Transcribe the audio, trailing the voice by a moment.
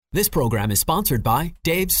This program is sponsored by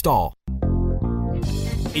Dave Stahl.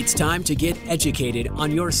 It's time to get educated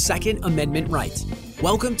on your Second Amendment rights.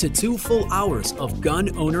 Welcome to 2 full hours of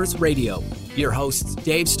Gun Owners Radio. Your hosts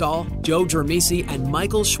Dave Stahl, Joe Germisi, and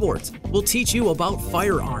Michael Schwartz will teach you about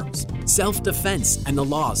firearms, self-defense, and the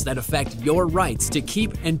laws that affect your rights to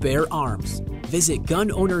keep and bear arms. Visit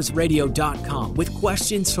gunownersradio.com with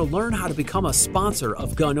questions to learn how to become a sponsor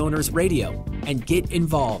of Gun Owners Radio and get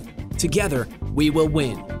involved. Together, we will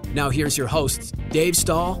win. Now here's your hosts, Dave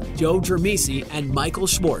Stahl, Joe Germisi, and Michael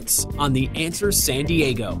Schwartz on The Answer San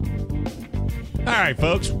Diego. All right,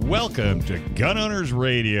 folks, welcome to Gun Owners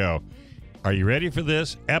Radio. Are you ready for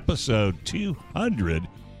this? Episode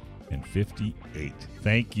 258.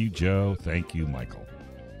 Thank you, Joe. Thank you, Michael.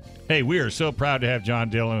 Hey, we are so proud to have John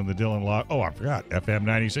Dillon and the Dillon Law. Oh, I forgot. FM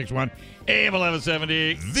 96.1, AM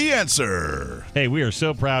 1170. The Answer. Hey, we are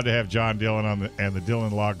so proud to have John Dillon and the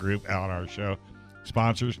Dillon Law Group on our show.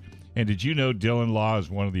 Sponsors. And did you know Dillon Law is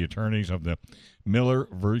one of the attorneys of the Miller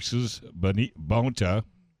versus Bonta?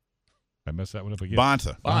 I messed that one up again.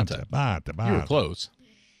 Bonta. You were close.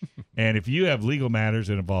 And if you have legal matters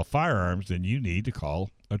that involve firearms, then you need to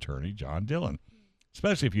call attorney John Dillon,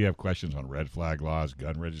 especially if you have questions on red flag laws,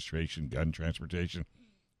 gun registration, gun transportation,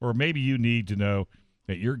 or maybe you need to know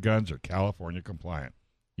that your guns are California compliant.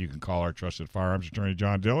 You can call our trusted firearms attorney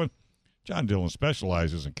John Dillon. John Dillon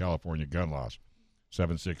specializes in California gun laws.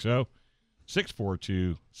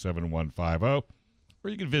 760-642-7150, or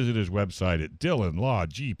you can visit his website at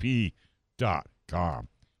DillonLawGP.com.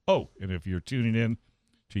 Oh, and if you're tuning in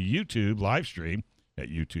to YouTube live stream at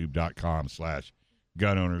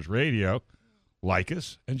youtube.com/gunownersradio, like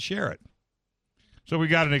us and share it. So we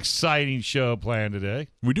got an exciting show planned today.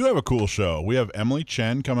 We do have a cool show. We have Emily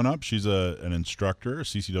Chen coming up. She's an instructor, a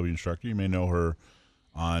CCW instructor. You may know her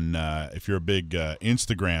on if you're a big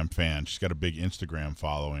Instagram fan. She's got a big Instagram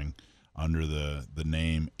following under the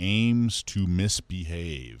name Aims to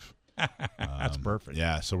Misbehave. That's perfect.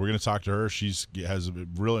 Yeah, so we're going to talk to her. She has a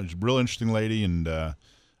real interesting lady and a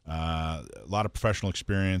lot of professional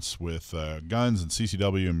experience with guns and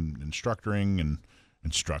CCW and instructoring.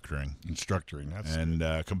 That's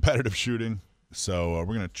and competitive shooting. So we're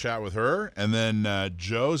going to chat with her, and then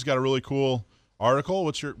Joe's got a really cool article.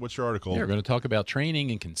 What's your article? Yeah, we're going to talk about training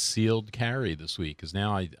and concealed carry this week, because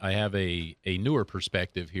now I have a newer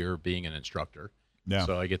perspective here being an instructor. Yeah.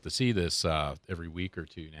 So I get to see this every week or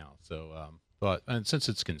two now. So, and since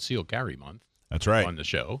it's concealed carry month, that's right, on the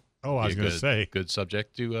show. Oh, I was going to say, good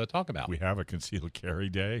subject to talk about. We have a concealed carry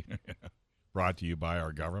day brought to you by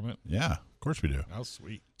our government. Yeah, of course we do. How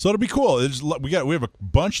sweet. So it'll be cool. We have a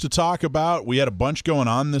bunch to talk about. We had a bunch going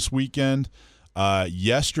on this weekend.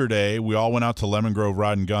 Yesterday, we all went out to Lemon Grove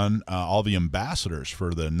Rod and Gun, all the ambassadors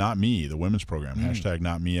for the Not Me, the women's program, hashtag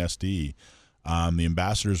Not Me SD. The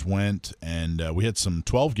ambassadors went, and we had some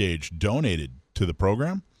 12-gauge donated to the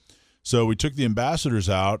program. So we took the ambassadors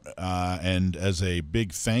out, and as a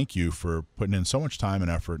big thank you for putting in so much time and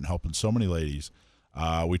effort and helping so many ladies,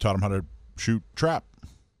 we taught them how to shoot trap.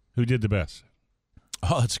 Who did the best?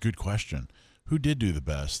 Oh, that's a good question. Who did do the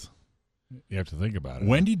best? You have to think about it.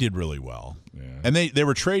 Wendy did really well. Yeah. And they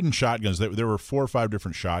were trading shotguns. There were 4 or 5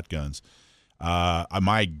 different shotguns.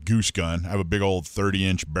 My goose gun, I have a big old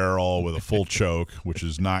 30-inch barrel with a full choke, which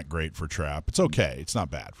is not great for trap. It's okay. It's not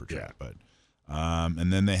bad for trap. Yeah. But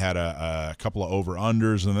and then they had a couple of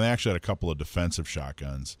over-unders, and they actually had a couple of defensive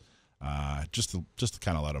shotguns just to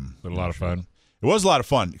kind of let them. A lot of fun. It was a lot of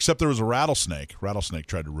fun, except there was a rattlesnake. Rattlesnake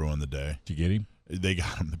tried to ruin the day. Did you get him? They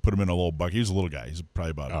got him. They put him in a little bucket. He was a little guy. He's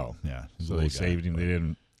probably about yeah. So they saved him. They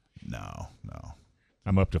didn't. No.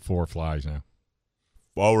 I'm up to 4 flies now.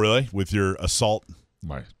 Oh, really? With your assault?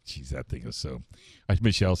 Jeez, that thing is so.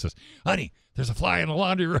 Michelle says, "Honey, there's a fly in the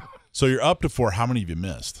laundry room." So you're up to 4. How many have you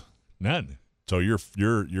missed? None. So you're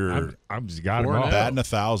I'm just got them all. Batting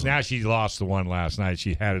 1,000. Now she lost the one last night.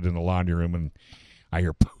 She had it in the laundry room, and I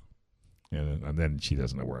hear poof, and then she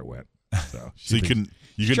doesn't know where it went. So you couldn't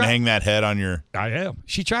hang that head on your. I am.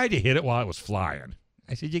 She tried to hit it while it was flying.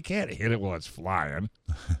 I said, "You can't hit it while it's flying."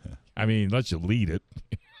 I mean, let you lead it.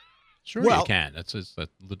 Sure, you can. That's just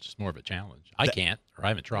more of a challenge. I can't, or I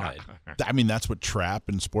haven't tried. I mean, that's what trap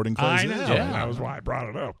and sporting clays is. Yeah, that was why I brought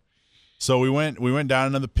it up. So we went down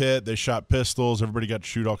into the pit. They shot pistols. Everybody got to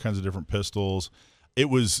shoot all kinds of different pistols. It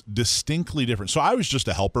was distinctly different. So I was just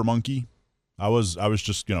a helper monkey. I was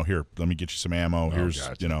just, here, let me get you some ammo. Here's,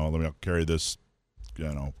 gotcha. let me carry this,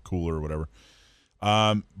 cooler or whatever.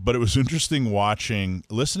 But it was interesting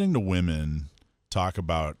listening to women talk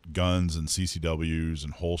about guns and CCWs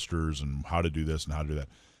and holsters and how to do this and how to do that.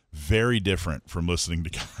 Very different from listening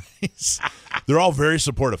to guys. They're all very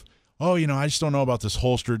supportive. oh, I just don't know about this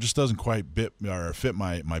holster. It just doesn't quite fit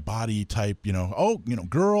my body type.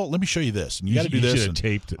 Girl, let me show you this. And you got to do this. You should have and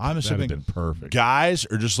taped it. I'm That'd have been perfect. Guys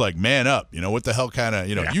are just like, man up. What the hell kind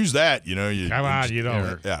of, use that. Come on,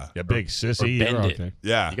 Yeah. You big sissy. Or bend it. Okay.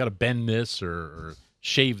 Yeah. You got to bend this or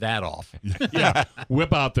shave that off. Yeah.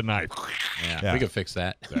 Whip out the knife. Yeah, we can fix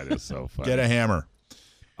that. That is so funny. Get a hammer.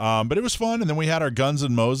 But it was fun, and then we had our Guns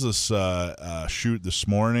N' Moses shoot this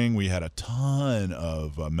morning. We had a ton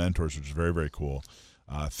of mentors, which is very, very cool.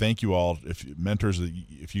 Thank you all, if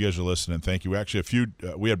you guys are listening. Thank you. Actually,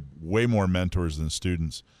 we had way more mentors than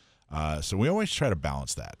students, so we always try to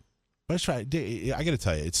balance that. But I got to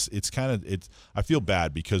tell you, it's I feel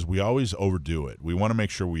bad because we always overdo it. We want to make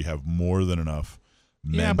sure we have more than enough.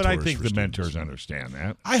 Yeah, but I think the students. mentors understand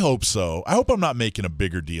that. I hope so. I hope I'm not making a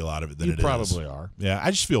bigger deal out of it than You it is. probably are. Yeah, I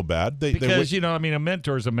just feel bad. Because, a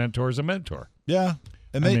mentor is a mentor is a mentor. Yeah.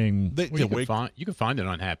 And you can find an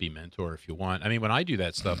unhappy mentor if you want. I mean, when I do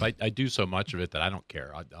that stuff, I do so much of it that I don't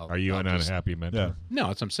care. Are you an unhappy mentor? Yeah. No,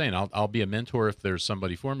 that's what I'm saying. I'll be a mentor if there's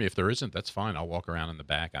somebody for me. If there isn't, that's fine. I'll walk around in the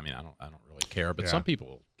back. I mean, I don't really care. But some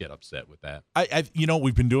people get upset with that.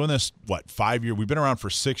 We've been doing this 5 years. We've been around for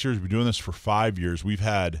 6 years. We've been doing this for 5 years. We've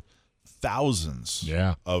had thousands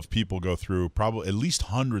of people go through, probably at least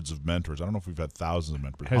hundreds of mentors. I don't know if we've had thousands of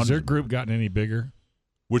mentors. Has their group gotten any bigger?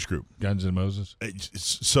 Which group? Guns N' Moses?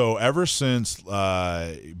 So ever since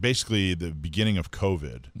basically the beginning of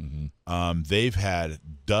COVID, they've had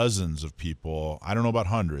dozens of people. I don't know about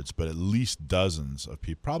hundreds, but at least dozens of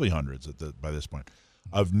people, probably hundreds by this point,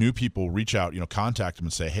 of new people reach out, contact them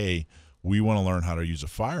and say, hey, we want to learn how to use a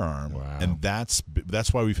firearm. Wow. And that's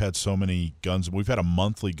why we've had so many guns. We've had a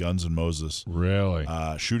monthly Guns N' Moses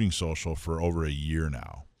shooting social for over a year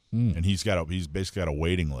now. And he's basically got a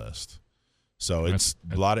waiting list. So it's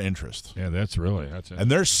a lot of interest. Yeah, that's it.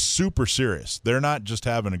 And they're super serious. They're not just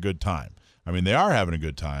having a good time. I mean, they are having a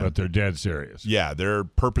good time. But they're dead serious. Yeah, they're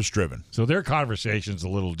purpose-driven. So their conversation's a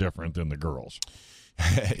little different than the girls.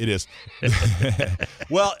 It is.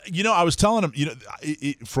 Well, I was telling them,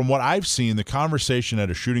 from what I've seen, the conversation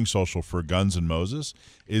at a shooting social for Guns N' Moses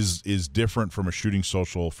is different from a shooting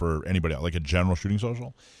social for anybody else, like a general shooting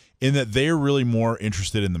social, in that they're really more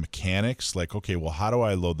interested in the mechanics, like, okay, well, how do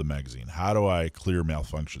I load the magazine? How do I clear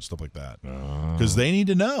malfunction? Stuff like that. Because they need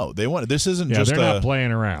to know. This isn't just they're not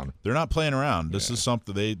playing around. They're not playing around. This is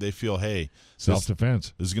something they feel, hey,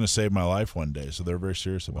 self-defense. This is going to save my life one day. So they're very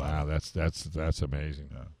serious about it. Wow, that's amazing.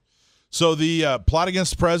 Yeah. So the Plot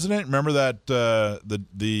Against the President, remember that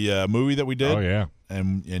the movie that we did? Oh, yeah.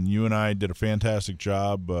 And you and I did a fantastic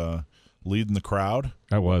job leading the crowd.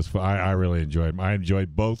 That was. I really enjoyed. I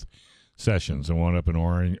enjoyed both sessions. The one up in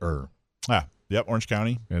Orange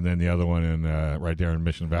County, and then the other one in right there in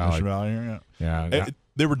Mission Valley. Mission Valley, yeah.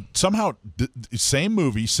 They were somehow same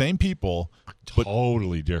movie, same people, but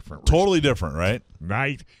totally different. Totally different, right?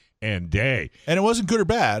 Night and day, and it wasn't good or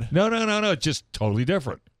bad. No. Just totally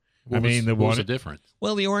different. What was the difference?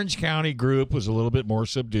 Well, the Orange County group was a little bit more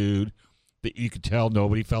subdued. You could tell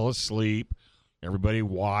nobody fell asleep. Everybody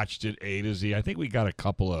watched it A to Z. I think we got a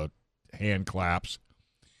couple of hand claps.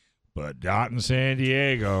 But out in San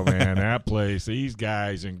Diego, man, that place, these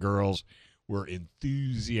guys and girls were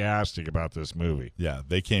enthusiastic about this movie. Yeah,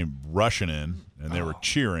 they came rushing in, and they were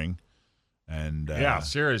cheering. And yeah,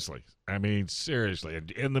 seriously. I mean, seriously.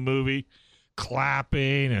 In the movie,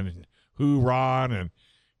 clapping and hoorahing, and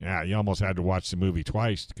yeah, you almost had to watch the movie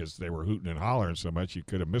twice because they were hooting and hollering so much you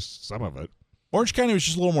could have missed some of it. Orange County was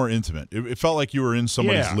just a little more intimate. It felt like you were in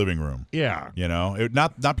somebody's living room. Yeah.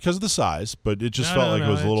 Not because of the size, but it just felt like it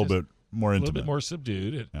was a little bit more intimate. A little bit more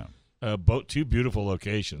subdued. Yeah. Two beautiful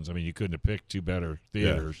locations. I mean, you couldn't have picked two better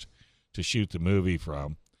theaters to shoot the movie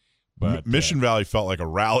from. But Mission Valley felt like a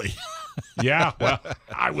rally. Yeah, well,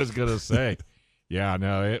 I was going to say. Yeah,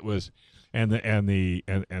 no, it was and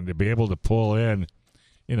to be able to pull in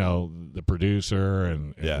the producer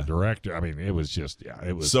and the director. I mean, it was just,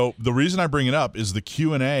 it was. So the reason I bring it up is the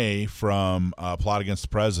Q&A from Plot Against the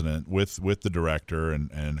President with the director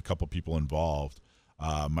and a couple people involved,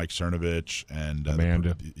 Mike Cernovich and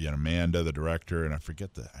Amanda. Amanda, the director, and I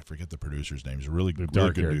forget the producer's name. He's a really good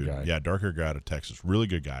dude. Guy. Yeah, dark-haired guy out of Texas. Really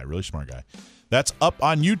good guy, really smart guy. That's up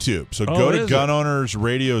on YouTube. So go to Gun Owners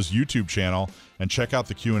Radio's YouTube channel and check out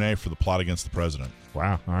the Q&A for the Plot Against the President.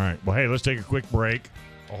 Wow. All right. Well, hey, let's take a quick break.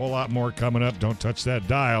 A whole lot more coming up. Don't touch that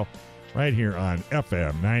dial. Right here on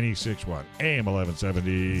FM 96.1, AM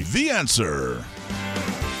 1170. The Answer.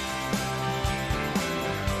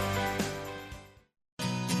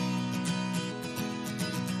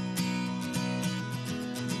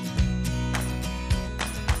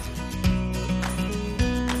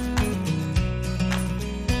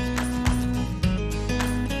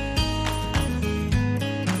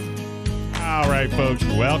 right, folks,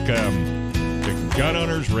 welcome to Gun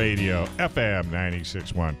Owners Radio, FM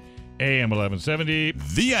 96.1, AM 1170.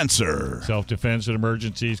 The Answer. Self-defense and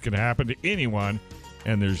emergencies can happen to anyone,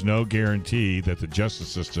 and there's no guarantee that the justice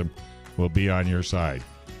system will be on your side.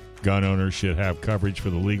 Gun owners should have coverage for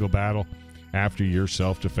the legal battle after your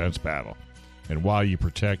self-defense battle. And while you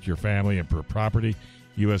protect your family and property,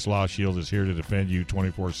 U.S. Law Shield is here to defend you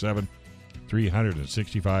 24/7,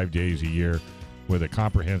 365 days a year with a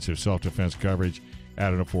comprehensive self-defense coverage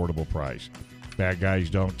at an affordable price. Bad guys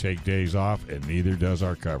don't take days off, and neither does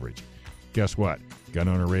our coverage. Guess what? Gun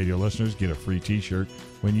Owner Radio listeners get a free T-shirt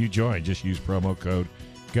when you join. Just use promo code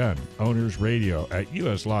GUNOWNERSRADIO at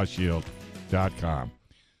uslawshield.com.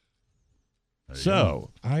 So,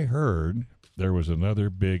 I heard there was another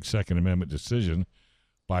big Second Amendment decision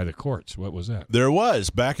by the courts. What was that? There was,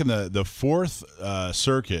 back in the Fourth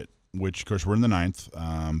Circuit, which, of course, we're in the Ninth.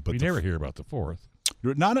 But we never hear about the Fourth.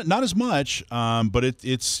 Not as much, but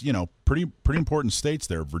it's pretty important states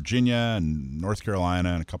there, Virginia and North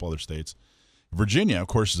Carolina and a couple other states. Virginia, of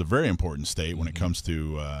course, is a very important state when it comes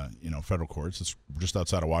to federal courts. It's just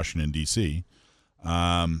outside of Washington, D.C.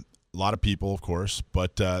 A lot of people, of course,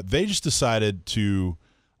 but they just decided to,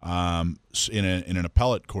 in an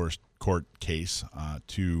appellate court case,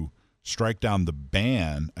 to strike down the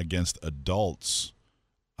ban against adults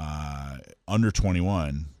under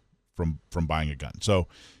 21 from buying a gun. So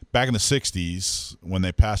back in the 60s, when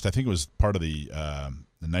they passed, I think it was part of the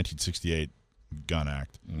 1968 Gun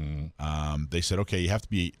Act, they said, okay, you have to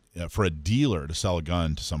be, for a dealer to sell a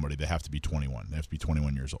gun to somebody, they have to be 21. They have to be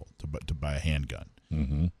 21 years old to buy a handgun.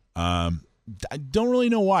 Mm-hmm. I don't really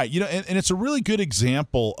know why. And it's a really good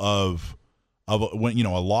example of when,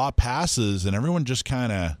 a law passes and everyone just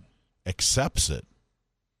kind of accepts it.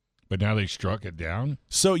 But now they struck it down?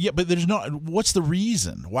 So, yeah, but what's the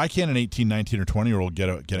reason? Why can't an 18, 19, or 20-year-old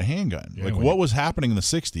get a handgun? Yeah, what was happening in the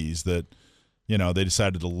 60s that, they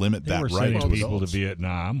decided to limit that right to people adults? to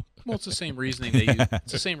Vietnam. Well, it's the same reasoning they use.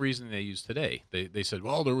 It's the same reasoning they use today. They said,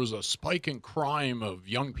 well, there was a spike in crime of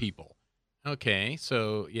young people. Okay,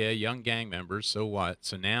 so, yeah, young gang members, so what?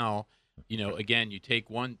 So now, again, you take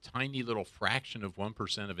one tiny little fraction of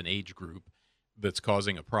 1% of an age group that's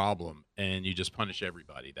causing a problem, and you just punish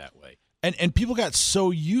everybody that way. And people got so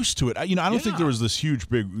used to it. I don't think there was this huge,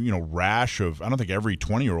 big, rash of. I don't think every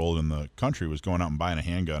 20-year-old in the country was going out and buying a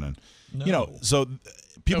handgun, and so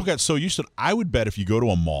people got so used to it. I would bet if you go to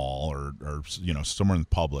a mall or somewhere in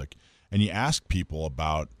public and you ask people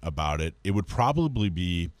about it, it would probably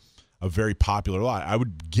be a very popular law. I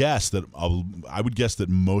would guess that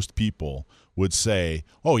most people would say,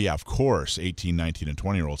 oh, yeah, of course, 18, 19, and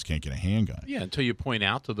 20-year-olds can't get a handgun. Yeah, until you point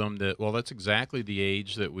out to them that, well, that's exactly the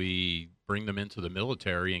age that we bring them into the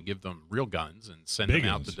military and give them real guns and send them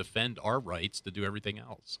out to defend our rights to do everything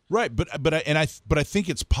else. Right, but I think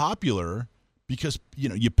it's popular because,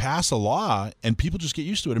 you pass a law and people just get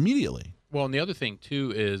used to it immediately. Well, and the other thing,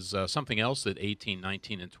 too, is something else that 18,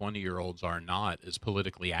 19, and 20-year-olds are not is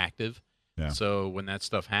politically active. Yeah. So when that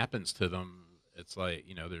stuff happens to them, it's like,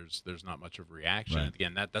 there's not much of a reaction. Right. And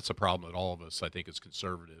again, that's a problem that all of us, I think, as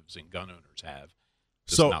conservatives and gun owners have.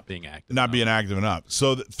 Just So not being active. Being active enough.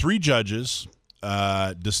 So 3 judges,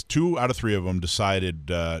 just 2 out of 3 of them decided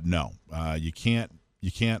no. You can't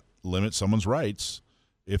limit someone's rights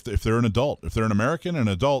if they're an adult. If they're an American and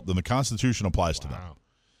an adult, then the Constitution applies to them.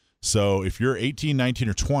 So if you're 18, 19,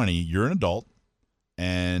 or 20, you're an adult,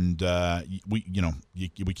 and we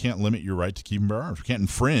can't limit your right to keep and bear arms. We can't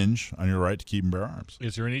infringe on your right to keep and bear arms.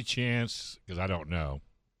 Is there any chance, because I don't know,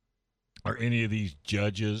 are any of these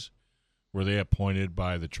judges, were they appointed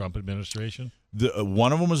by the Trump administration?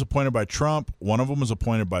 One of them was appointed by Trump, one of them was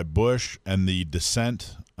appointed by Bush, and the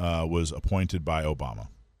dissent was appointed by Obama.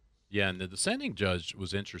 Yeah, and the dissenting judge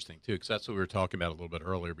was interesting, too, because that's what we were talking about a little bit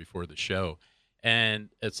earlier before the show. And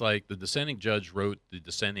it's like the dissenting judge wrote the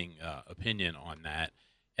dissenting opinion on that.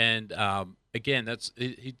 And, again,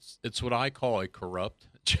 it's what I call a corrupt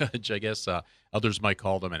judge. I guess others might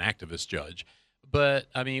call them an activist judge. But,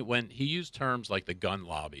 I mean, when he used terms like the gun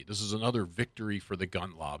lobby, this is another victory for the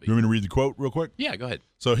gun lobby. You want me to read the quote real quick? Yeah, go ahead.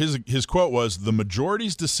 So his quote was, "The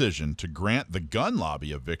majority's decision to grant the gun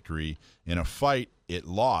lobby a victory in a fight it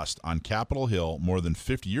lost on Capitol Hill more than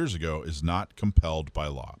 50 years ago is not compelled by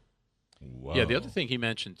law." Whoa. Yeah, the other thing he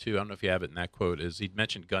mentioned, too, I don't know if you have it in that quote, is he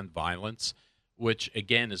mentioned gun violence, which,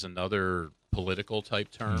 again, is another political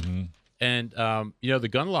type term. Mm-hmm. And, the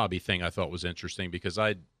gun lobby thing I thought was interesting because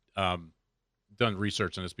I'd done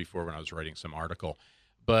research on this before when I was writing some article.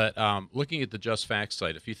 But looking at the Just Facts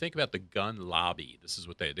site, if you think about the gun lobby, this is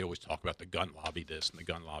what they always talk about, the gun lobby this and the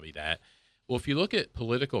gun lobby that. Well, if you look at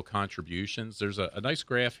political contributions, there's a nice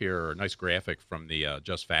graph here, or a nice graphic from the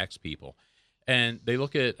Just Facts people, and they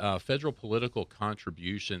look at federal political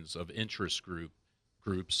contributions of interest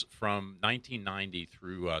groups from 1990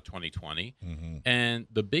 through 2020, and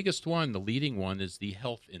the biggest one, the leading one, is the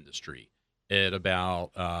health industry at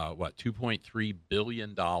about $2.3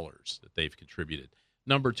 billion that they've contributed.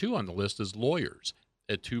 Number 2 on the list is lawyers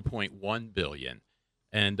at $2.1 billion.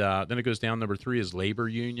 And then it goes down. Number 3 is labor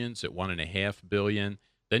unions at $1.5 billion.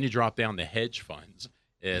 Then you drop down the hedge funds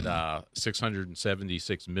at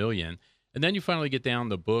 $676 million. And then you finally get down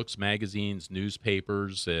the books, magazines,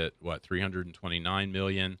 newspapers at $329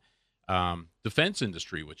 million. Defense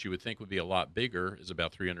industry, which you would think would be a lot bigger, is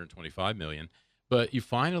about $325 million. But you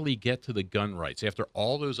finally get to the gun rights. After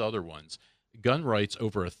all those other ones, gun rights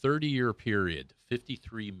over a 30-year period,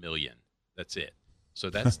 $53 million. That's it. So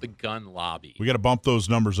that's the gun lobby. We got to bump those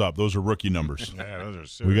numbers up. Those are rookie numbers. Yeah, those are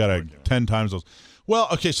serious. We got to 10 times those. Well,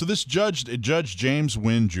 okay, so this Judge James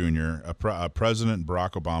Wynn Jr., a President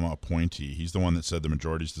Barack Obama appointee, he's the one that said the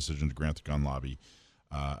majority's decision to grant the gun lobby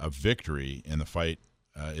a victory in the fight.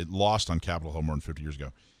 It lost on Capitol Hill more than 50 years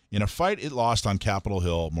ago. In a fight it lost on Capitol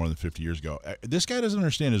Hill more than 50 years ago. This guy doesn't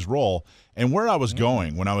understand his role. And where I was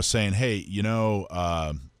going when I was saying, hey,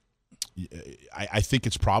 I think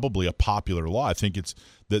it's probably a popular law. I think it's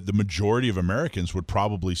that the majority of Americans would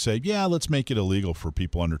probably say, yeah, let's make it illegal for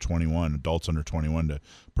people under 21, adults under 21 to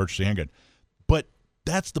purchase a handgun. But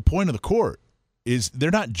that's the point of the court, is they're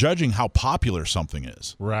not judging how popular something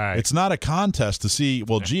is. Right. It's not a contest to see,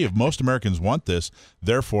 well, gee, if most Americans want this,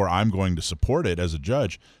 therefore I'm going to support it as a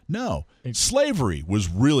judge. No. Slavery was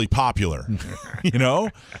really popular.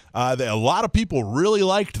 A lot of people really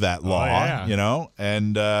liked that law,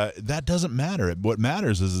 and that doesn't matter. What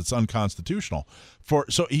matters is it's unconstitutional.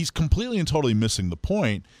 So he's completely and totally missing the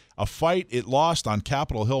point. A fight it lost on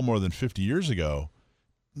Capitol Hill more than 50 years ago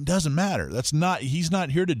doesn't matter. He's not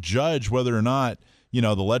here to judge whether or not,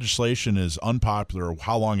 the legislation is unpopular or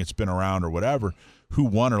how long it's been around or whatever, who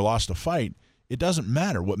won or lost a fight. It doesn't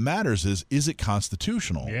matter. What matters is it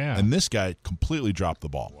constitutional? Yeah. And this guy completely dropped the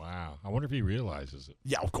ball. Wow. I wonder if he realizes it.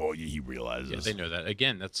 Yeah, of course he realizes. Yeah, they know that.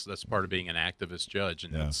 Again, that's part of being an activist judge,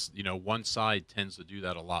 and that's one side tends to do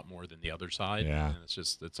that a lot more than the other side. Yeah. And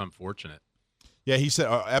it's unfortunate. Yeah, he said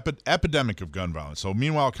epidemic of gun violence. So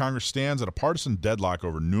meanwhile, Congress stands at a partisan deadlock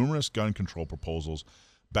over numerous gun control proposals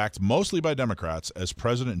backed mostly by Democrats, as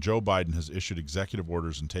President Joe Biden has issued executive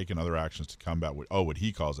orders and taken other actions to combat what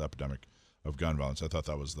he calls epidemic of gun violence. I thought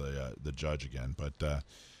that was the judge again, but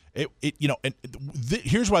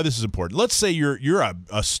here's why this is important. Let's say you're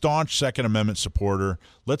a staunch Second Amendment supporter.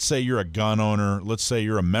 Let's say you're a gun owner. Let's say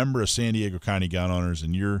you're a member of San Diego County Gun Owners,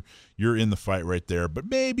 and you're in the fight right there. But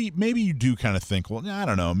maybe you do kind of think, well, I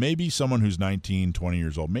don't know, maybe someone who's 19, 20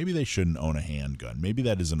 years old, maybe they shouldn't own a handgun. Maybe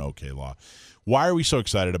that is an okay law. Why are we so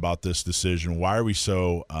excited about this decision? Why are we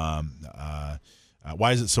so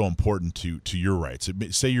why is it so important to your rights?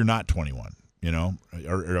 Say you're not 21,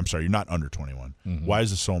 or I'm sorry, you're not under 21. Mm-hmm. Why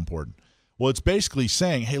is this so important? Well, it's basically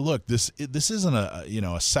saying, hey, look, this isn't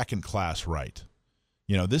a second class right.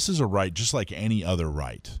 This is a right just like any other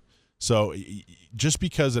right. So just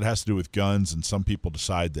because it has to do with guns and some people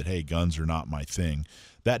decide that, hey, guns are not my thing,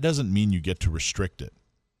 that doesn't mean you get to restrict it.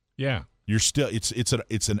 Yeah. You're still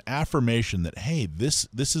it's an affirmation that, hey, this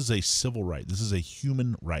is a civil right. This is a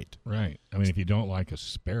human right. Right. I mean, if you don't like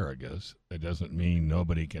asparagus, that doesn't mean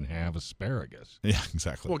nobody can have asparagus. Yeah,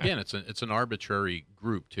 exactly. Well, again, it's an arbitrary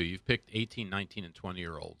group too. You've picked 18, 19, and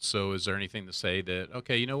 20-year-olds. So is there anything to say that,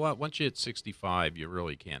 okay, you know what? Once you hit 65, you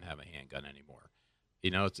really can't have a handgun anymore?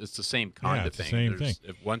 It's the same kind of thing. The same thing.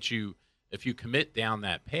 If you commit down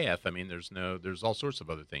that path, I mean, there's all sorts of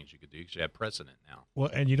other things you could do because you have precedent now. Well,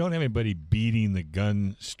 and you don't have anybody beating the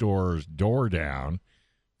gun store's door down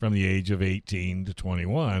from the age of 18 to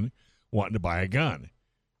 21 wanting to buy a gun.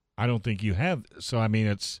 I don't think you have. So, I mean,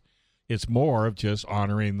 it's more of just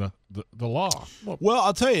honoring the law. Well,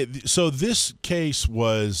 I'll tell you. So this case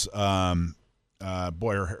was, her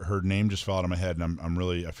name just fell out of my head, and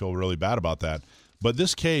I feel really bad about that. But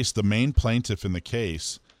this case, the main plaintiff in the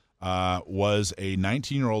case was a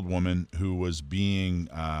 19-year-old woman who was being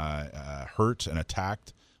hurt and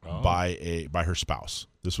attacked by her spouse.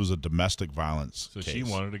 This was a domestic violence case. So she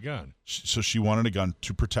wanted a gun. So she wanted a gun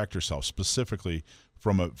to protect herself, specifically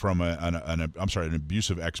from an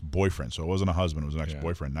abusive ex-boyfriend. So it wasn't a husband; it was an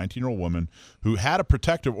ex-boyfriend. 19-year-old woman who had a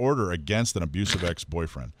protective order against an abusive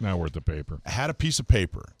ex-boyfriend. Not worth the paper. Had a piece of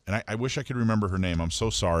paper, and I wish I could remember her name. I'm so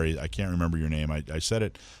sorry, I can't remember your name. I said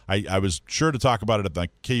it. I was sure to talk about it at the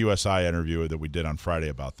KUSI interview that we did on Friday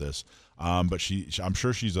about this. But I'm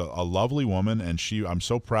sure she's a lovely woman, and I'm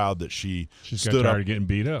so proud that she stood tired of getting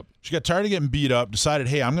beat up. She got tired of getting beat up, decided,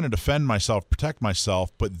 hey, I'm going to defend myself, protect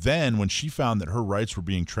myself. But then when she found that her rights were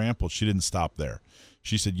being trampled, she didn't stop there.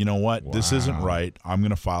 She said, you know what, This isn't right. I'm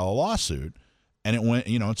going to file a lawsuit. And it went,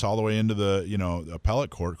 it's all the way into the, the appellate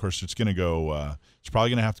court. Of course, it's going to go. It's probably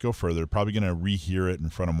going to have to go further. Probably going to rehear it in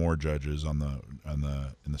front of more judges in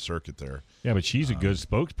the circuit there. Yeah, but she's a good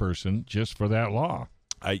spokesperson just for that law.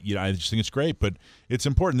 I just think it's great, but it's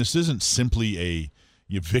important. This isn't simply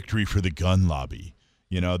a victory for the gun lobby.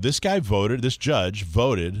 This judge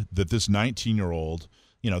voted that this 19-year-old,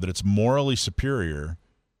 that it's morally superior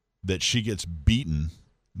that she gets beaten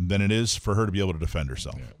than it is for her to be able to defend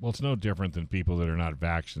herself. Yeah. Well, it's no different than people that are not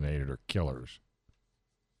vaccinated or killers.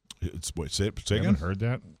 Say you again? haven't heard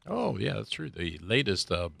that? Oh, yeah, that's true. The latest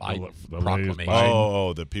Biden the proclamation. latest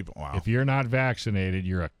Biden. The people. Wow. If you're not vaccinated,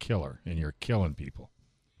 you're a killer, and you're killing people.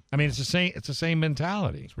 I mean, it's the same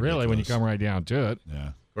mentality, really, when you come right down to it. Yeah.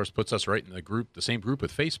 Of course, puts us right in the same group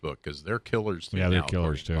with Facebook because they're killers too. Yeah, they're now,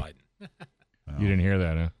 killers too. Biden. You didn't hear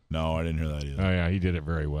that, huh? No, I didn't hear that either. Oh yeah, he did it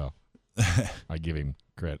very well. I give him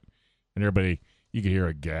credit. And everybody, you could hear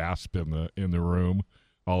a gasp in the room.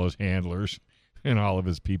 All his handlers and all of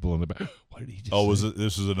his people in the back. What did he just? Oh, say?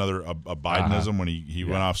 this is another a Bidenism when he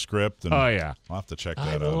went off script? And Oh yeah, I'll have to check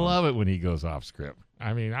that I out. love it when he goes off script.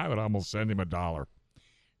 I mean, I would almost send him $1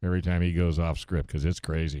 every time he goes off script because it's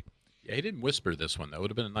crazy. Yeah, he didn't whisper this one. That would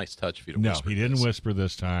have been a nice touch if he'd have No, whispered. he didn't this. whisper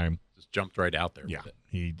this time. Just jumped right out there. Yeah, with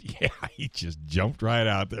it. he just jumped right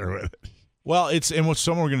out there with it. Well, and what's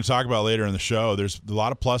something we're going to talk about later in the show. There's a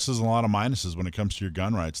lot of pluses and a lot of minuses when it comes to your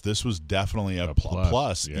gun rights. This was definitely a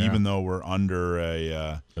plus, yeah. even though we're under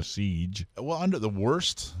a siege. Well, under the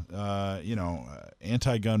worst,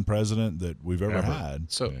 anti-gun president that we've ever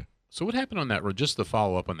had. So what happened on that? Just to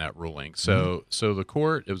follow up on that ruling. So the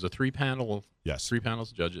court, it was a three panels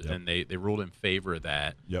of judges, and they ruled in favor of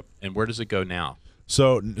that. Yep. And where does it go now?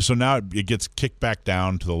 So now it gets kicked back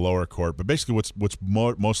down to the lower court. But basically, what's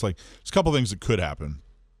most like, there's a couple things that could happen,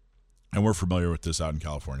 and we're familiar with this out in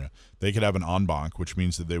California. They could have an en banc, which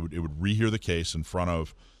means that it would rehear the case in front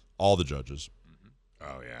of all the judges.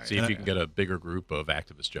 Oh yeah. See if you can get a bigger group of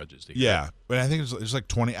activist judges together. Yeah, but I think it's like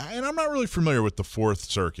 20. And I'm not really familiar with the Fourth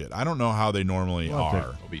Circuit. I don't know how they normally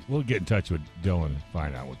are. We'll get in touch with Dylan and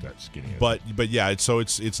find out what that skinny is. But yeah,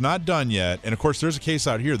 it's not done yet. And of course, there's a case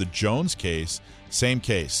out here, the Jones case. Same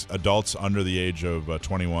case, adults under the age of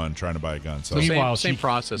 21 trying to buy a gun. So Meanwhile, same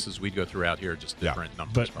process as we'd go through out here, just different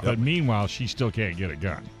numbers. But meanwhile, she still can't get a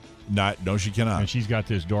gun. No, she cannot. And she's got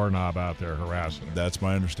this doorknob out there harassing her. That's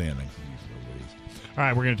my understanding. All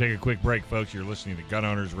right, we're going to take a quick break, folks. You're listening to Gun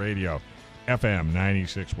Owners Radio, FM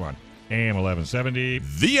 96.1, AM 1170.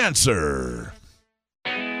 The Answer.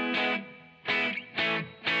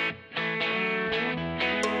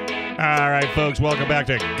 All right, folks, welcome back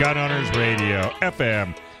to Gun Owners Radio,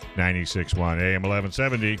 FM 96.1, AM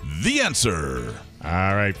 1170. The Answer.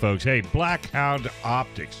 All right, folks. Hey, Blackhound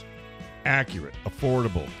Optics. Accurate,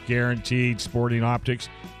 affordable, guaranteed sporting optics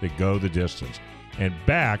that go the distance. And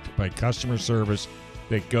backed by customer service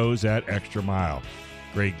that goes that extra mile.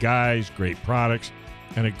 Great guys, great products,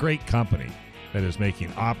 and a great company that is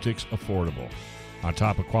making optics affordable. On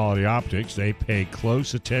top of quality optics, they pay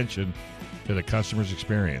close attention to the customer's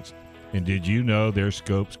experience. And did you know their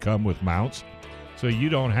scopes come with mounts? So you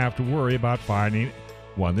don't have to worry about finding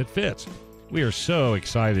one that fits. We are so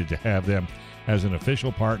excited to have them as an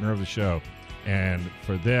official partner of the show. And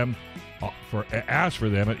ask for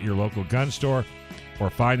them at your local gun store or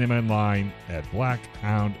find them online at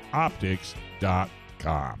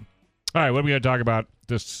blackhoundoptics.com. All right, what are we going to talk about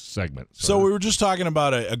this segment? So we were just talking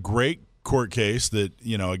about a great court case that,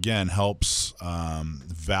 again, helps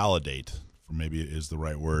validate, maybe is the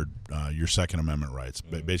right word, your Second Amendment rights.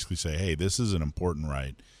 But basically say, hey, this is an important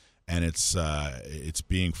right, and it's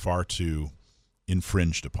being far too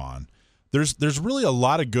infringed upon. There's really a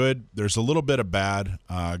lot of good. There's a little bit of bad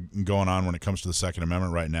going on when it comes to the Second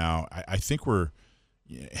Amendment right now. I think we're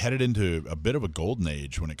headed into a bit of a golden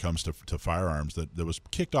age when it comes to firearms that was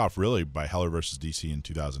kicked off really by Heller versus DC in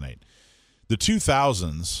 2008. The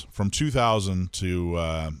 2000s, from 2000 to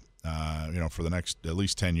for the next at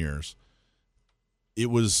least 10 years, it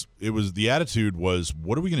was the attitude was,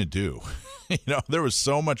 what are we going to do? There was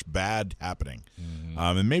so much bad happening.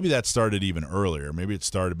 And maybe that started even earlier. Maybe you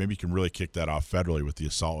can really kick that off federally with the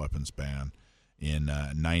assault weapons ban in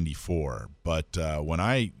 94. But when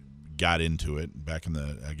I got into it back in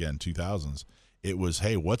the 2000s, it was,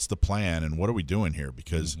 hey, what's the plan and what are we doing here?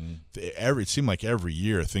 Because it seemed like every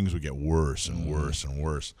year things would get worse and worse and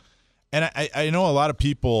worse. And I know a lot of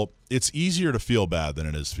people, it's easier to feel bad than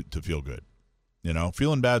it is to feel good.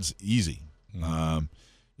 Feeling bad's easy.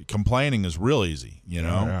 Complaining is real easy,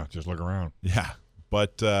 Yeah, just look around. Yeah.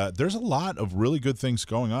 But there's a lot of really good things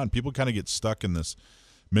going on. People kind of get stuck in this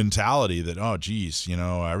mentality that, oh, geez,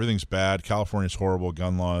 everything's bad. California's horrible.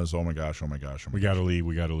 Gun laws. Oh, my gosh. We got to leave.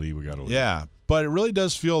 Yeah. But it really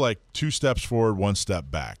does feel like 2 steps forward, 1 step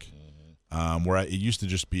back, where it used to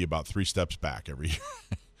just be about 3 steps back every year.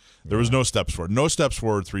 There was no steps forward. No steps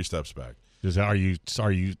forward, 3 steps back. Are you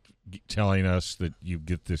telling us that you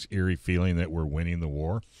get this eerie feeling that we're winning the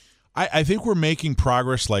war? I think we're making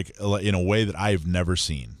progress like in a way that I've never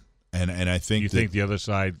seen. And I think you think the other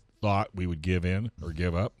side thought we would give in or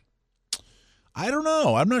give up? I don't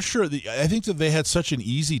know. I'm not sure. I think that they had such an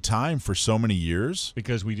easy time for so many years.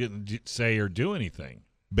 Because we didn't say or do anything.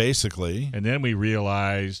 Basically. And then we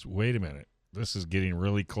realized, wait a minute, this is getting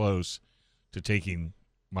really close to taking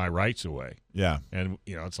my rights away. Yeah. And,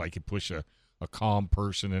 it's like you push a calm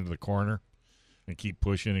person into the corner and keep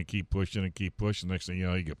pushing and keep pushing and keep pushing. Next thing you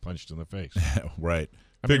know, you get punched in the face. Right.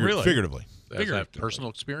 Really. Figuratively. Is that personal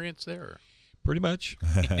experience there? Pretty much.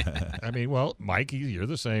 Well, Mike, you're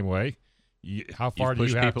the same way. How far do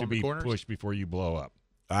you have to be pushed before you blow up?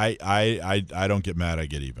 I don't get mad. I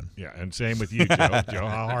get even. Yeah, and same with you, Joe. Joe,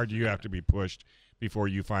 how hard do you have to be pushed before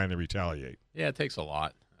you finally retaliate? Yeah, it takes a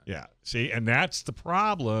lot. Yeah. See, and that's the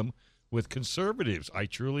problem with conservatives, I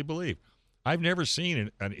truly believe. I've never seen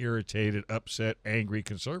an irritated, upset, angry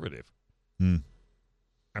conservative.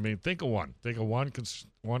 I mean, think of one. Think of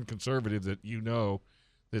one conservative that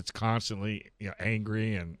that's constantly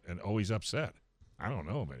angry and always upset. I don't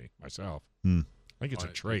know many myself. I think it's a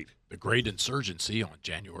trait. The great insurgency on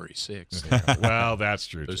January 6th. Yeah, well, that's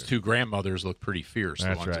true. Those 2 grandmothers look pretty fierce.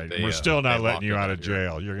 That's right. We're still not letting you out of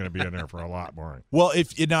jail. You're going to be in there for a lot more. Well,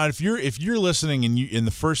 if you're listening and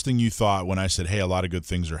the first thing you thought when I said, "Hey, a lot of good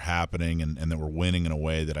things are happening and that we're winning in a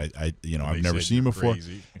way that I've never seen before,"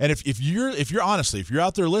 crazy. And if you're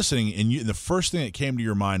out there listening and the first thing that came to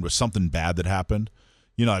your mind was something bad that happened,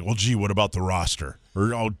 like, well, gee, what about the roster?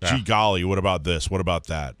 Or gee, golly, what about this? What about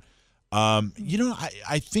that?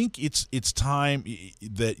 I think it's time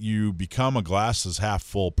that you become a glasses half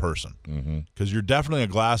full person, because you're definitely a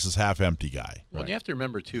glasses half empty guy. Well, you have to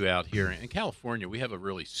remember too, out here in California, we have a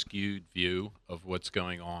really skewed view of what's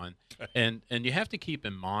going on, and you have to keep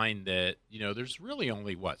in mind that there's really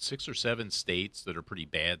only 6 or 7 states that are pretty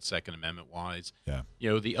bad Second Amendment wise. Yeah.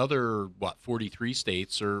 The other 43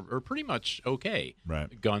 states are pretty much okay,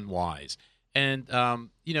 right, gun wise. And,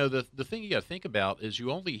 the thing you got to think about is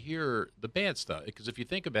you only hear the bad stuff. Because if you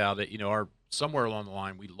think about it, somewhere along the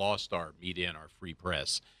line, we lost our media and our free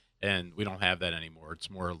press. And we don't have that anymore. It's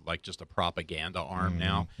more like just a propaganda arm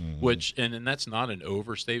now, and that's not an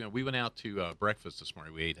overstatement. We went out to breakfast this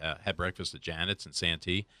morning. We had breakfast at Janet's in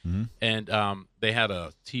Santee. And they had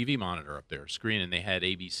a TV monitor up there, screen, and they had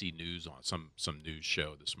ABC News on, some news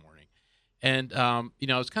show this morning. And I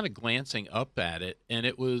was kind of glancing up at it, and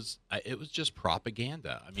it was just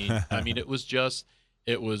propaganda. I mean, it was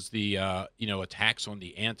the attacks on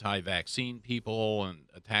the anti-vaccine people and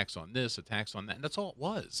attacks on this, attacks on that, and that's all it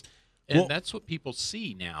was. And that's what people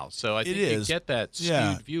see now. So I think you get that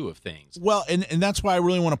skewed view of things. Well, and that's why I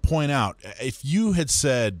really want to point out, if you had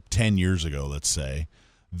said 10 years ago, let's say,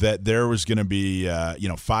 that there was going to be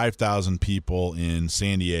 5,000 people in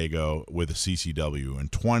San Diego with a CCW and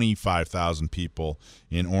 25,000 people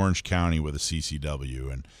in Orange County with a CCW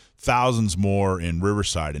and thousands more in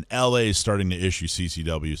Riverside, and LA is starting to issue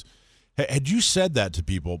CCWs. Had you said that to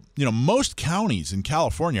people, most counties in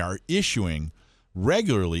California are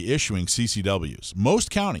regularly issuing CCWs. Most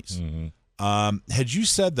counties. Had you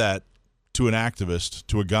said that to an activist,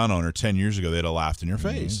 to a gun owner 10 years ago, they'd have laughed in your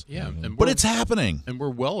face. Yeah, but it's happening. And we're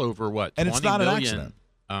well over, 20 it's not million an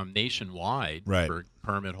accident. Nationwide for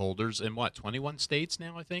permit holders. And 21 states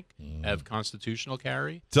now, I think, have constitutional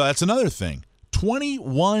carry. So that's another thing.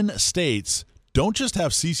 21 states don't just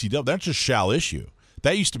have CCW. That's just shall issue.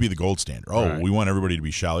 That used to be the gold standard. We want everybody to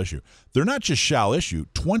be shall issue. They're not just shall issue.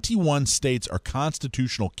 21 states are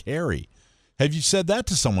constitutional carry. Have you said that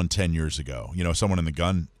to someone 10 years ago? Someone in the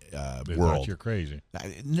gun world. You're crazy.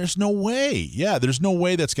 There's no way. Yeah, there's no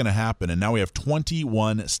way that's going to happen. And now we have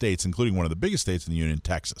 21 states, including one of the biggest states in the union,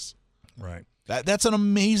 Texas. Right. That's an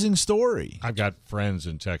amazing story. I've got friends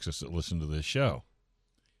in Texas that listen to this show.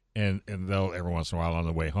 And they'll, every once in a while on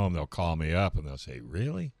the way home, they'll call me up and they'll say,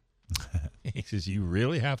 "Really?" He says, "You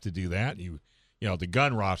really have to do that?" The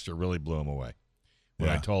gun roster really blew him away. When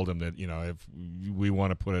I told him that, if we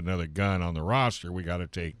want to put another gun on the roster, we got to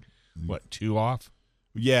take, 2 off?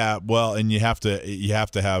 Yeah, well, and you have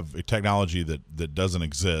to have a technology that doesn't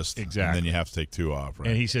exist. Exactly. And then you have to take 2 off, right?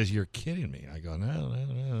 And he says, "You're kidding me." I go,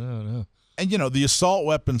 "No." And, the assault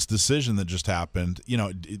weapons decision that just happened,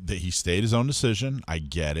 that he stayed his own decision. I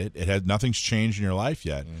get it. Nothing's changed in your life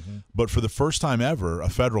yet. Mm-hmm. But for the first time ever, a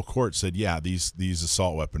federal court said, yeah, these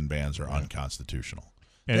assault weapon bans are unconstitutional.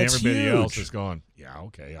 And That's everybody huge. else is going, "Yeah,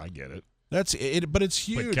 okay, I get it." That's it, but it's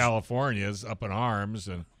huge. But California's up in arms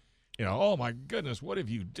and, oh, my goodness, what have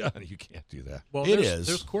you done? You can't do that. Well,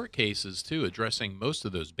 There's court cases, too, addressing most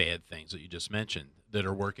of those bad things that you just mentioned that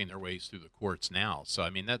are working their ways through the courts now. So, I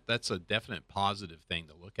mean, that's a definite positive thing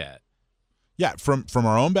to look at. Yeah, from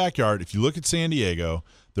our own backyard, if you look at San Diego,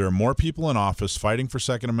 there are more people in office fighting for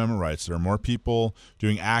Second Amendment rights. There are more people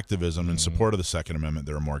doing activism in support of the Second Amendment.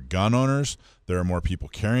 There are more gun owners. There are more people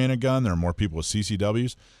carrying a gun. There are more people with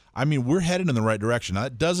CCWs. I mean, we're headed in the right direction. Now,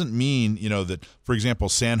 that doesn't mean, that, for example,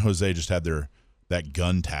 San Jose just had that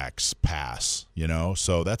gun tax pass,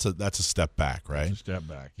 so that's a step back, right? It's a step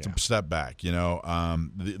back, yeah. It's a step back,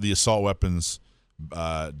 the assault weapons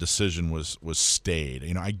decision was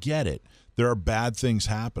stayed. I get it. There are bad things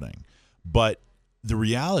happening, but the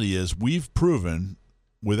reality is we've proven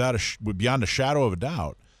beyond a shadow of a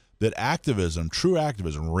doubt that activism, true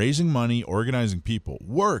activism, raising money, organizing people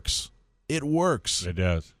works. It works. It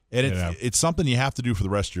does. And it's something you have to do for the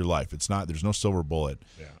rest of your life. It's not. There's no silver bullet.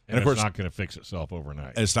 Yeah. And of course, it's not going to fix itself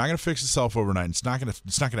overnight. And it's not going to fix itself overnight. It's not going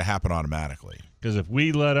to happen automatically. Because if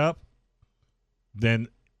we let up, then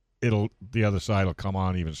the other side will come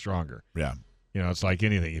on even stronger. Yeah. It's like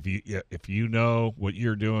anything. If you know what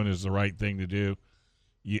you're doing is the right thing to do,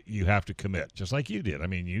 you have to commit, just like you did. I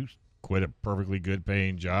mean, you quit a perfectly good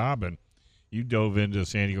paying job and you dove into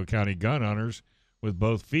San Diego County gun owners with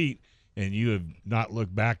both feet. And you have not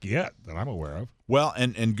looked back yet that I'm aware of. Well,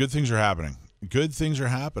 and good things are happening. Good things are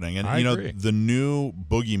happening. And, I agree. The new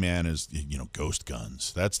boogeyman is, ghost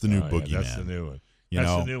guns. That's the new boogeyman. Yeah, that's the new one. That's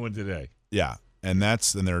the new one today. Yeah. And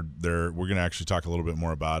we're going to actually talk a little bit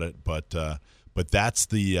more about it. But that's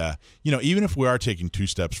the, even if we are taking 2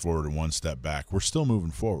 steps forward and 1 step back, we're still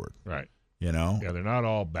moving forward. Right. Yeah, they're not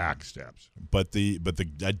all back steps. But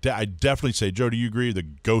I definitely say, Joe, do you agree? The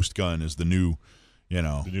ghost gun is the new, the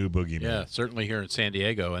new boogeyman. Yeah, certainly here in San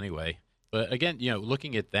Diego anyway. But again,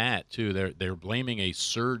 looking at that too, they're blaming a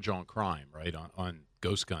surge on crime, right, on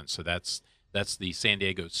ghost guns. So that's the San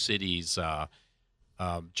Diego city's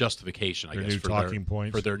justification, I guess,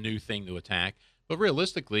 for their new thing to attack. But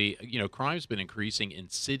realistically, crime's been increasing in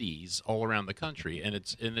cities all around the country, and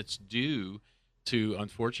it's due to,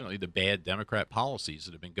 unfortunately, the bad Democrat policies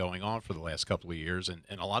that have been going on for the last couple of years in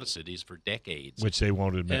a lot of cities for decades. Which they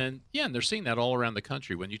won't admit. And they're seeing that all around the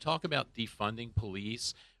country. When you talk about defunding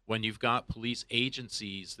police, when you've got police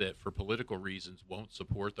agencies that for political reasons won't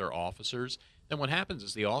support their officers, then what happens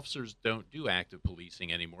is the officers don't do active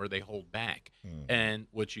policing anymore. They hold back. And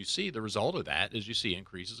what you see, the result of that is you see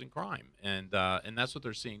increases in crime. And that's what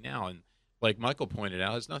they're seeing now. And like Michael pointed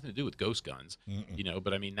out, it has nothing to do with ghost guns,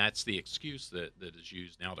 but I mean, that's the excuse that is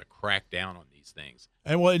used now to crack down on these things.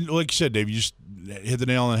 And well, like you said, Dave, you just hit the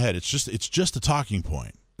nail on the head. It's just a talking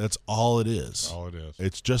point. That's all it is. All it is.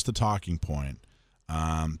 It's just a talking point.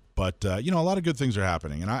 But a lot of good things are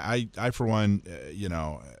happening. And I for one,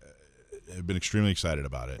 have been extremely excited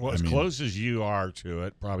about it. Well, close as you are to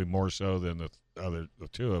it, probably more so than the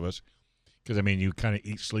two of us, because, I mean, you kind of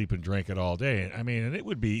eat, sleep, and drink it all day. I mean, and it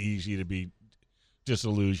would be easy to be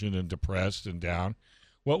disillusioned and depressed and down.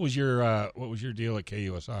 What was your deal at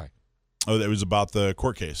KUSI? Oh, it was about the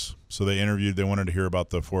court case. So they wanted to hear about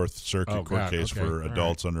the Fourth Circuit court case for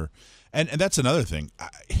adults under. And that's another thing.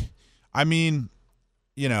 I mean,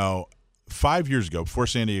 5 years ago, before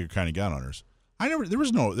San Diego County gun owners, there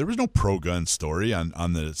was no pro-gun story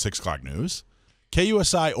on the 6 o'clock news,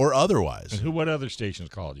 KUSI or otherwise. And what other stations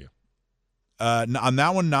called you? On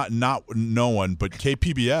that one, not no one, but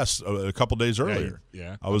KPBS a couple days earlier.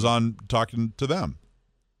 Yeah. I was on talking to them.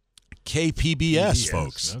 KPBS,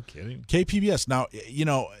 folks. No kidding. KPBS. Now,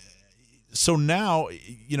 so now,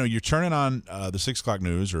 you're turning on the 6 o'clock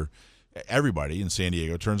news, or everybody in San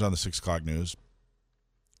Diego turns on the 6 o'clock news,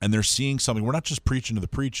 and they're seeing something. We're not just preaching to the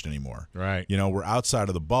preached anymore. Right. We're outside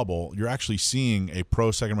of the bubble. You're actually seeing a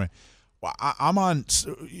pro-Second Amendment. Well, I'm on.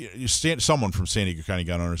 Someone from San Diego County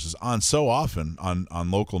Gun Owners is on so often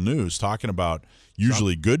on local news talking about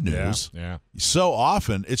usually good news. Yeah. So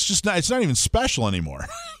often it's just not. It's not even special anymore.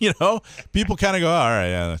 People kind of go, all right,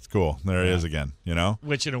 yeah, that's cool. There it is again.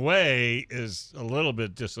 Which in a way is a little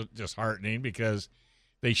bit disheartening, because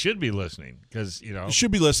they should be listening. Because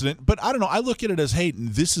should be listening. But I don't know. I look at it as, hey,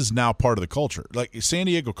 this is now part of the culture. Like San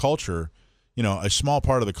Diego culture a small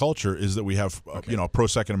part of the culture is that we have, a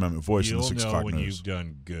pro-Second Amendment voice in the 6 o'clock You'll know when news. you've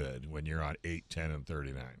done good when you're on 8, 10, and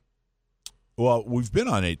 39. Well, we've been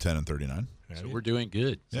on 8, 10, and 39. So we're doing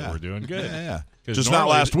good. So we're doing good. Yeah. 'Cause Just not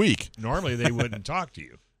normally- last week. Normally, they wouldn't talk to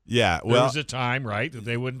you. Yeah. There Well, was a time, right, that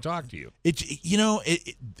they wouldn't talk to you. it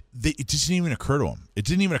didn't even occur to them. It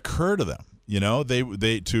didn't even occur to them.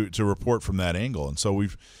 They to report from that angle, and so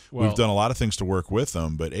we've done a lot of things to work with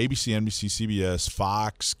them. But ABC, NBC, CBS,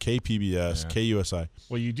 Fox, KPBS, KUSI.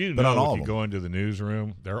 Well, you do But on all know of if you them. go into the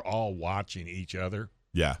newsroom, they're all watching each other,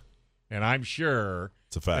 Yeah, and I'm sure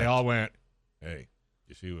it's a fact. they all went, "Hey,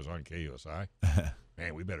 you see who was on KUSI?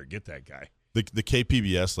 Man, we better get that guy." The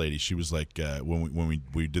KPBS lady, she was like, when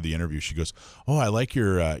we did the interview, she goes, "Oh, I like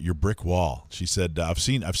your brick wall." She said, "I've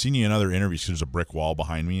seen you in other interviews. There's a brick wall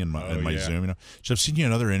behind me in my Zoom. She said, I've seen you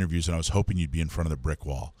in other interviews, and I was hoping you'd be in front of the brick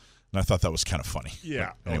wall." And I thought that was kind of funny.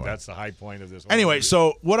 Yeah. But anyway. That's the high point of this. whole Anyway, movie.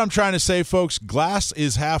 so what I'm trying to say, folks, glass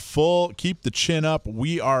is half full. Keep the chin up.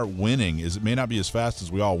 We are winning. It may not be as fast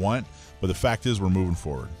as we all want, but the fact is we're moving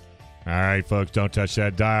forward. All right, folks, don't touch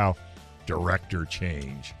that dial. Director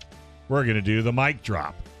change. We're going to do the mic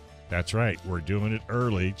drop. That's right. We're doing it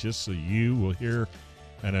early just so you will hear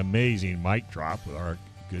an amazing mic drop with our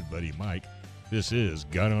good buddy Mike. This is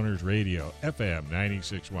Gun Owners Radio, FM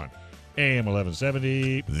 96.1, AM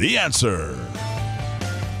 1170. The Answer.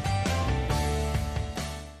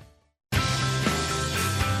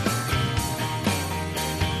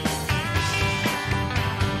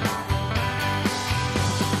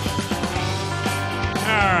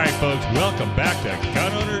 All right, folks, welcome back to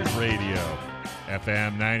Gun Owners Radio,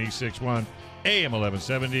 FM 96.1, AM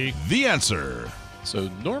 1170. The Answer. So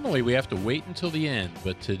normally we have to wait until the end,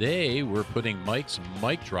 but today we're putting Mike's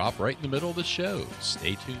mic drop right in the middle of the show.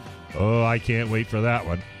 Stay tuned. Oh, I can't wait for that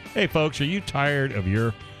one. Hey, folks, are you tired of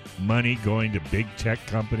your money going to big tech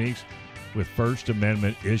companies with First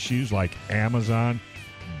Amendment issues like Amazon,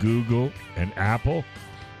 Google, and Apple?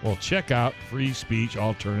 Well, check out Free Speech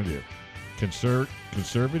Alternative.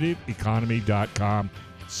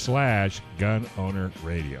 conservative.economy.com/gun owner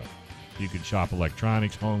radio. You can shop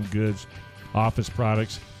electronics, home goods, office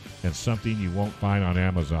products, and something you won't find on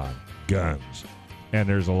Amazon, guns. And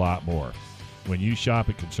there's a lot more. When you shop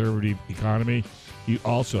at Conservative Economy, you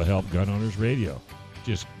also help Gun Owners Radio.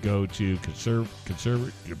 Just go to conservative.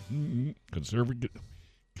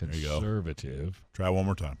 Try one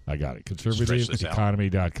more time. I got it.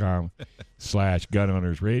 conservativeeconomy.com/gun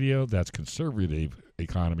owners radio. That's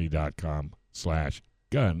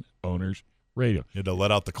conservativeeconomy.com/gun owners radio. You had to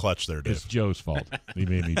let out the clutch there, Dave. It's Joe's fault. He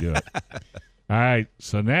made me do it. All right.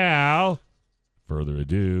 So now, further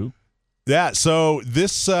ado. Yeah, so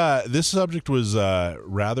this subject was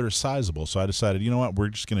rather sizable, so I decided, you know what, we're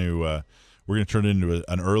going to turn it into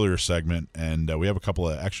an earlier segment, and we have a couple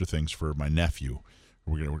of extra things for my nephew.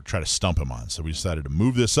 We're going to try to stump him on, so we decided to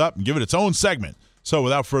move this up and give it its own segment. So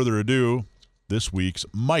without further ado, this week's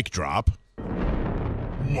mic drop.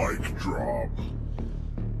 Mic drop.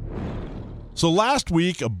 So last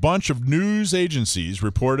week, a bunch of news agencies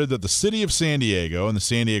reported that the city of San Diego and the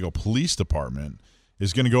San Diego Police Department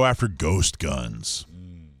is going to go after ghost guns.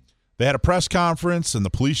 They had a press conference, and the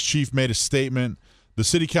police chief made a statement. The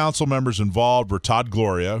city council members involved were Todd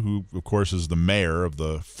Gloria, who, of course, is the mayor of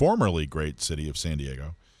the formerly great city of San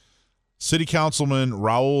Diego, City Councilman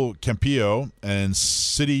Raul Campillo, and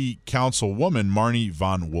City Councilwoman Marnie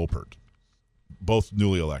Von Wolpert, both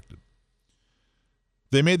newly elected.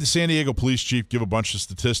 They made the San Diego police chief give a bunch of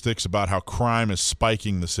statistics about how crime is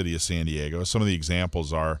spiking the city of San Diego. Some of the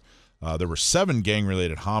examples are there were 7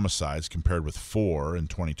 gang-related homicides compared with 4 in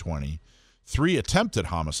 2020. 3 attempted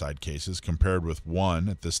homicide cases compared with 1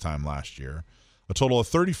 at this time last year. A total of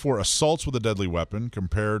 34 assaults with a deadly weapon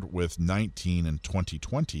compared with 19 in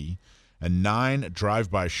 2020, and 9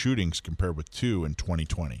 drive-by shootings compared with 2 in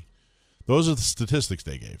 2020. Those are the statistics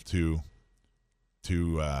they gave to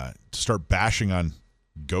start bashing on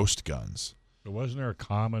ghost guns. But wasn't there a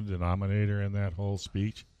common denominator in that whole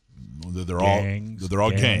speech? They're Gangs,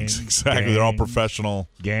 all gangs. Exactly. They're all professional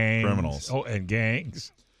Gangs. criminals. Oh, and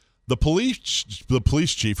gangs. The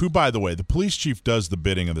police chief, who, by the way, the police chief does the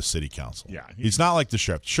bidding of the city council. Yeah, he's not like the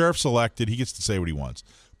sheriff. The sheriff's elected; he gets to say what he wants.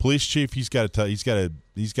 Police chief, he's got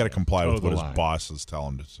to comply with what his bosses tell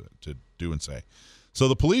him to do and say. So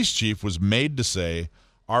the police chief was made to say,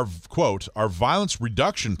 our violence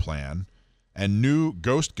reduction plan and new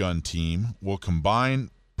ghost gun team will combine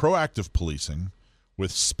proactive policing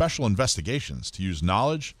with special investigations to use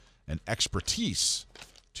knowledge and expertise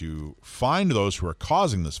to find those who are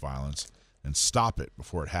causing this violence and stop it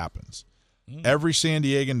before it happens. Every San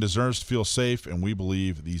Diegan deserves to feel safe, and we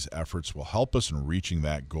believe these efforts will help us in reaching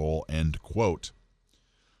that goal, end quote.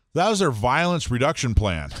 That was their violence reduction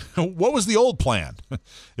plan. What was the old plan?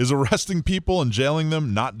 Is arresting people and jailing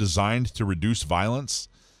them not designed to reduce violence?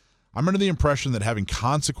 I'm under the impression that having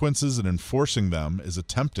consequences and enforcing them is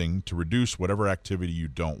attempting to reduce whatever activity you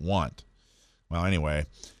don't want. Well, anyway,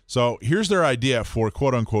 so here's their idea for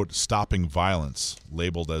quote-unquote stopping violence,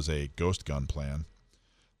 labeled as a ghost gun plan.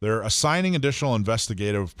 They're assigning additional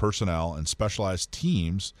investigative personnel and specialized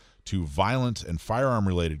teams to violent and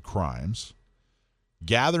firearm-related crimes,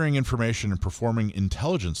 gathering information and performing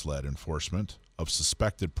intelligence-led enforcement of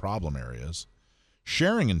suspected problem areas,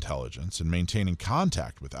 sharing intelligence and maintaining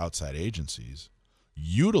contact with outside agencies,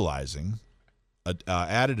 utilizing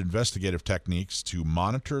added investigative techniques to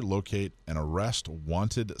monitor, locate, and arrest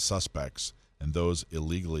wanted suspects and those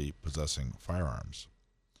illegally possessing firearms.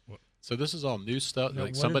 So this is all new stuff? No,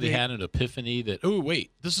 like somebody had an epiphany that, oh, wait,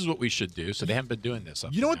 this is what we should do. So they haven't been doing this.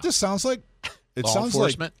 You know what this sounds like? It Law sounds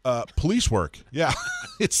enforcement? like police work. Yeah.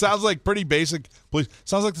 It sounds like pretty basic police.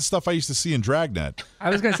 Sounds like the stuff I used to see in Dragnet. I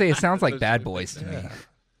was going to say it sounds like Bad Boys to me.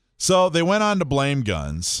 So they went on to blame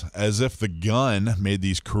guns as if the gun made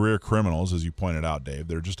these career criminals, as you pointed out, Dave.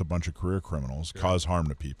 They're just a bunch of career criminals, cause harm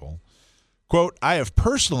to people. Quote, I have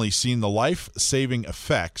personally seen the life-saving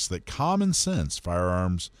effects that common sense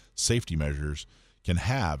firearms safety measures can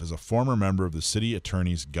have as a former member of the city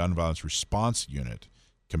attorney's gun violence response unit,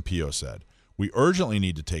 Campillo said. We urgently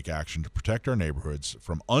need to take action to protect our neighborhoods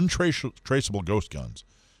from untraceable ghost guns,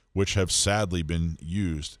 which have sadly been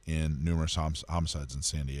used in numerous homicides in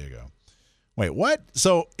San Diego. Wait, what?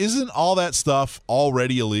 So isn't all that stuff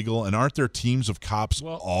already illegal, and aren't there teams of cops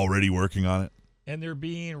already working on it? And they're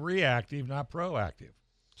being reactive, not proactive.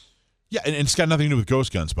 Yeah, and it's got nothing to do with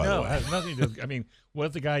ghost guns, by the way. No, it has nothing to do. I mean, what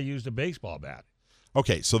if the guy used a baseball bat?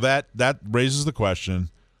 Okay, so that raises the question,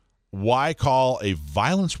 why call a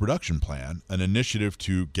violence reduction plan an initiative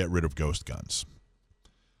to get rid of ghost guns?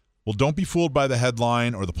 Well, don't be fooled by the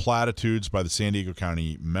headline or the platitudes by the San Diego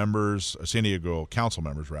County members, San Diego Council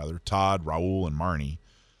members, rather, Todd, Raul, and Marnie.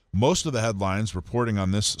 Most of the headlines reporting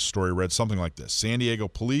on this story read something like this. San Diego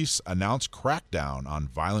police announce crackdown on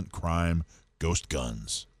violent crime, ghost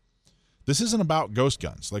guns. This isn't about ghost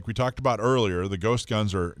guns. Like we talked about earlier, the ghost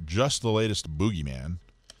guns are just the latest boogeyman.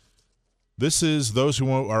 This is those who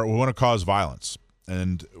want to cause violence,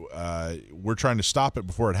 and we're trying to stop it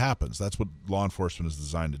before it happens. That's what law enforcement is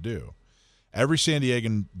designed to do. Every San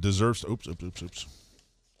Diegan deserves to... Oops.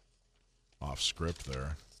 Off script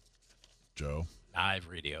there, Joe. Live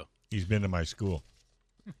radio. He's been to my school.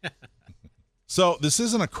 So this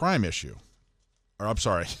isn't a crime issue. Or I'm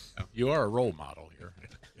sorry. You are a role model here.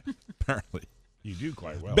 Apparently. You do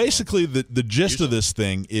quite well. Basically, the gist of this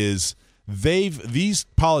thing is these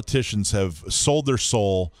politicians have sold their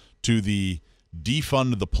soul to the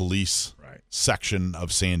defund the police section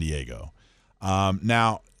of San Diego.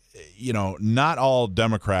 Now, you know, not all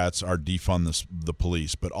Democrats are defund the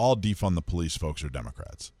police, but all defund the police folks are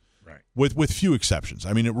Democrats. Right. With few exceptions.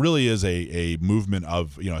 I mean, it really is a movement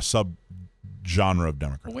of, you know, a sub-genre of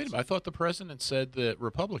Democrats. Well, wait a minute. I thought the president said that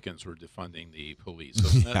Republicans were defunding the police.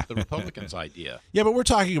 Isn't that the Republicans' idea? Yeah, but we're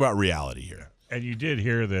talking about reality here. And you did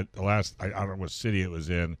hear that the last, I don't know what city it was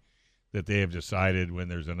in, that they have decided when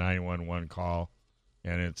there's a 911 call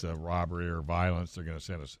and it's a robbery or violence, they're going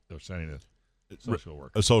to they're sending a social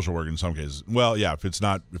worker. A social worker in some cases. Well, yeah, if it's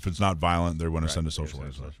not violent, they're going to send a social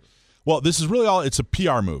worker. Well, this is really it's a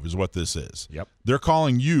PR move is what this is. Yep. They're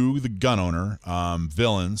calling you, the gun owner,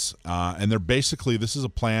 villains, and they're basically, this is a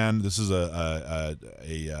plan, this is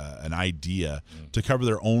an idea to cover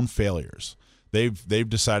their own failures. They've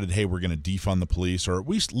decided, hey, we're going to defund the police, or at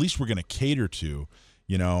least we're going to cater to,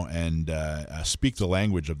 you know, and speak the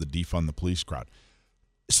language of the defund the police crowd.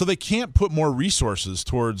 So they can't put more resources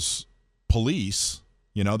towards police.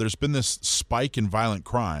 You know, there's been this spike in violent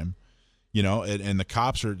crime. You know, and the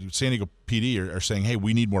cops San Diego PD are saying, hey,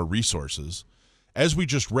 we need more resources. As we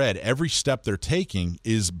just read, every step they're taking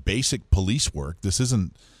is basic police work. This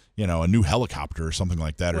isn't, you know, a new helicopter or something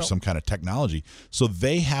like that, or some kind of technology. So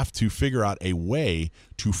they have to figure out a way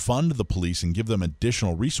to fund the police and give them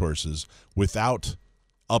additional resources without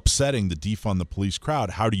upsetting the defund the police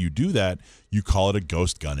crowd. How do you do that? You call it a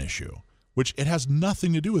ghost gun issue, which it has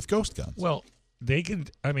nothing to do with ghost guns. Well, they can,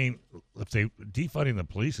 I mean, if they defunding the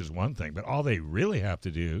police is one thing, but all they really have to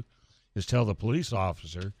do is tell the police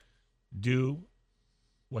officer, do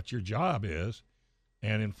what your job is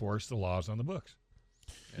and enforce the laws on the books.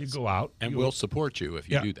 You go out. And we'll support you if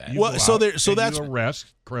you do that. Well, so that's you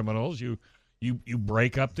arrest criminals. You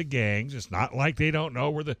break up the gangs. It's not like they don't know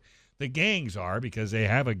where the the gangs are because they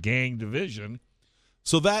have a gang division.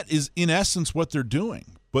 So that is in essence what they're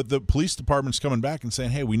doing. But the police department's coming back and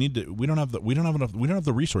saying, "Hey, we don't have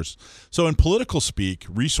the resources." So in political speak,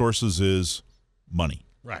 resources is money.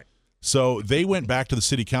 Right. So they went back to the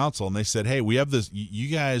city council and they said, "Hey, we have this. You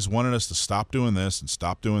guys wanted us to stop doing this and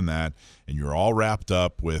stop doing that, and you're all wrapped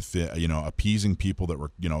up with appeasing people that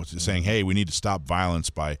were saying, hey, we need to stop violence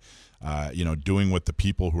by doing what the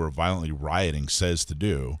people who are violently rioting says to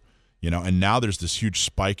do, And now there's this huge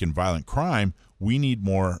spike in violent crime. We need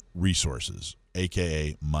more resources,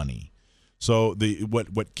 aka money." So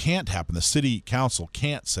what can't happen? The city council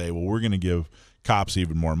can't say, "Well, we're going to give cops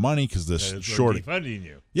even more money because this defunding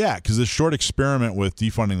you." Yeah, because this short experiment with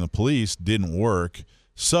defunding the police didn't work.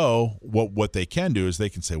 So what they can do is they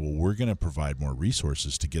can say, "Well, we're going to provide more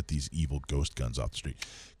resources to get these evil ghost guns off the street."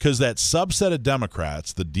 Because that subset of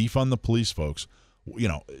Democrats, the defund the police folks,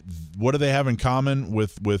 what do they have in common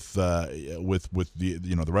with the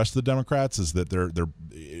the rest of the Democrats is that they're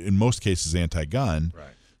in most cases anti-gun. Right.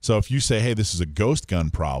 So if you say, "Hey, this is a ghost gun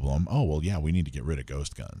problem," oh well, yeah, we need to get rid of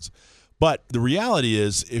ghost guns. But the reality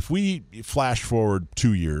is, if we flash forward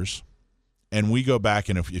 2 years and we go back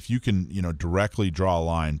and if you can, directly draw a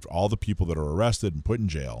line for all the people that are arrested and put in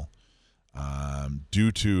jail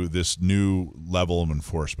due to this new level of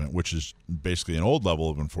enforcement, which is basically an old level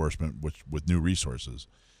of enforcement with new resources,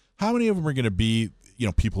 how many of them are going to be,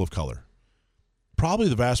 people of color? Probably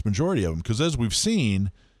the vast majority of them, because as we've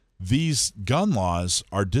seen, these gun laws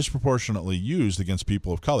are disproportionately used against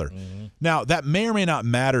people of color. Mm-hmm. Now, that may or may not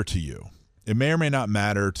matter to you. It may or may not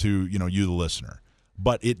matter to, you, the listener.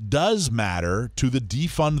 But it does matter to the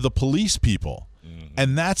defund the police people. Mm-hmm.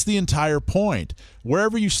 And that's the entire point.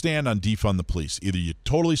 Wherever you stand on defund the police, either you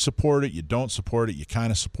totally support it, you don't support it, you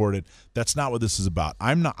kind of support it. That's not what this is about.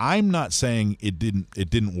 I'm not saying it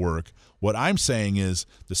didn't work. What I'm saying is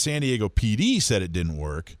the San Diego PD said it didn't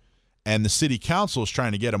work. And the city council is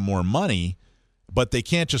trying to get them more money, but they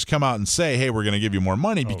can't just come out and say, "Hey, we're going to give you more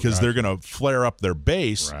money," because they're going to flare up their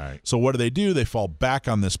base. Right. So what do? They fall back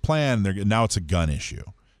on this plan. Now it's a gun issue.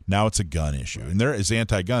 And they're as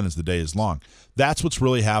anti-gun as the day is long. That's what's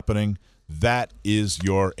really happening. That is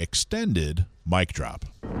your extended mic drop.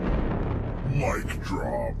 Mic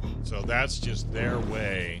drop. So that's just their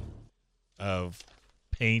way of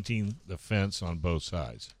painting the fence on both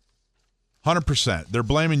sides. 100%. They're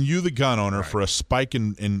blaming you, the gun owner, for a spike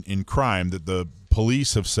in crime that the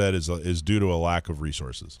police have said is due to a lack of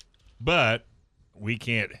resources. But we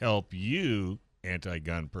can't help you,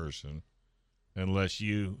 anti-gun person, unless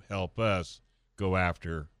you help us go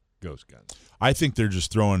after ghost guns. I think they're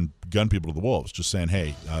just throwing gun people to the wolves, just saying,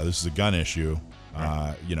 "Hey, this is a gun issue.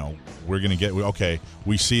 We're going to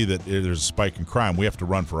we see that there's a spike in crime. We have to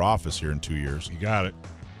run for office here in 2 years." You got it.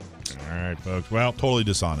 All right, folks. Well, totally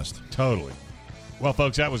dishonest. Totally. Well,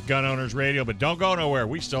 folks, that was Gun Owners Radio, but don't go nowhere.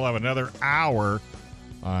 We still have another hour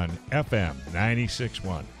on FM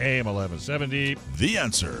 96.1, AM 1170. The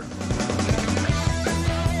Answer.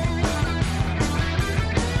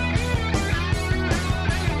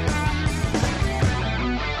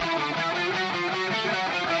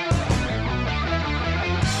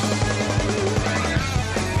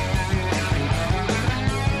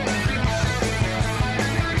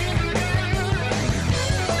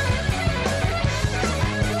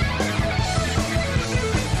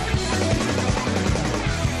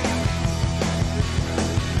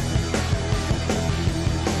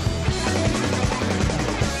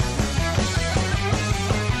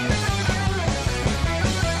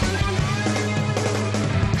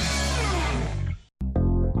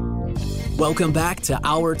 Welcome back to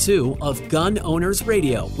Hour 2 of Gun Owners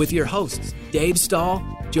Radio with your hosts, Dave Stahl,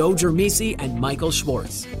 Joe Germisi, and Michael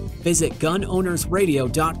Schwartz. Visit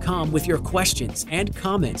gunownersradio.com with your questions and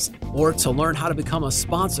comments or to learn how to become a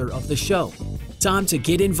sponsor of the show. Time to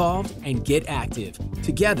get involved and get active.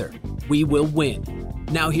 Together, we will win.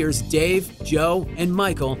 Now here's Dave, Joe, and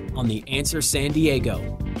Michael on The Answer San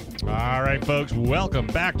Diego. All right, folks, welcome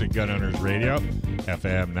back to Gun Owners Radio,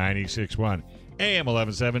 FM 96.1. AM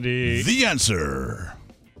 1170. The Answer.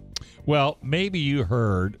 Well, maybe you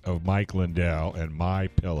heard of Mike Lindell and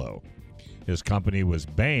MyPillow. His company was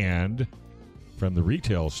banned from the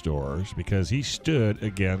retail stores because he stood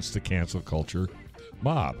against the cancel culture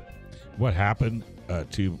mob. What happened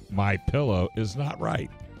to MyPillow is not right.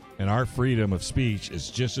 And our freedom of speech is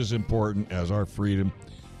just as important as our freedom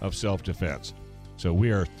of self-defense. So we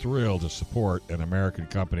are thrilled to support an American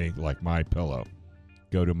company like MyPillow.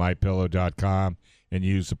 Go to mypillow.com and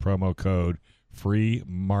use the promo code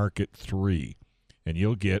FREEMARKET3, and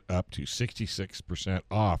you'll get up to 66%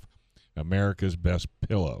 off America's Best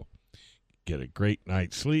Pillow. Get a great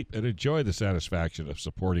night's sleep and enjoy the satisfaction of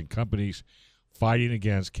supporting companies fighting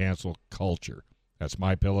against cancel culture. That's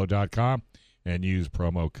MyPillow.com and use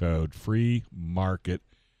promo code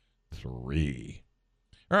FREEMARKET3.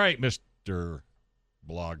 All right, Mr.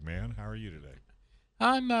 Blogman, how are you today?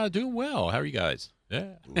 I'm doing well. How are you guys?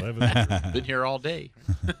 Yeah. Been here all day.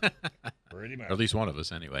 Pretty much. Or at least one of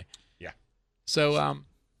us, anyway. Yeah. So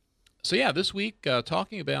yeah, this week,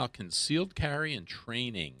 talking about concealed carry and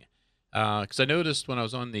training. Because I noticed when I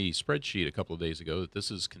was on the spreadsheet a couple of days ago that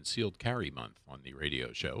this is Concealed Carry Month on the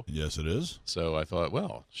radio show. Yes, it is. So I thought,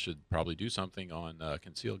 well, should probably do something on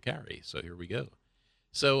concealed carry. So here we go.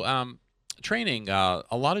 So training, a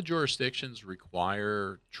lot of jurisdictions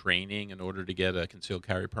require training in order to get a concealed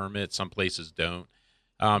carry permit. Some places don't.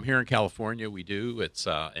 Here in California, we do. It's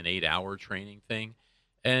an 8-hour training thing.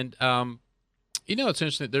 And it's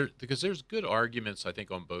interesting because there's good arguments, I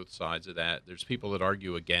think, on both sides of that. There's people that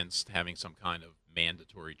argue against having some kind of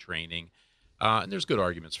mandatory training, and there's good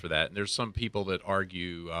arguments for that. And there's some people that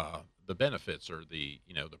argue the benefits or the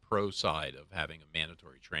pro side of having a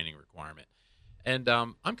mandatory training requirement. And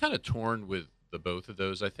I'm kind of torn with the both of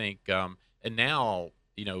those, I think. And now,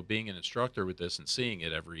 being an instructor with this and seeing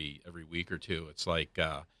it every week or two, it's like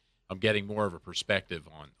I'm getting more of a perspective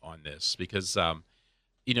on this because.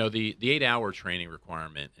 The 8-hour training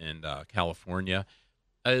requirement in California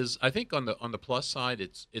is, I think, on the plus side,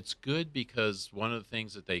 it's good because one of the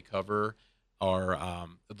things that they cover are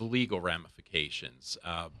the legal ramifications,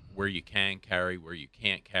 where you can carry, where you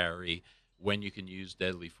can't carry, when you can use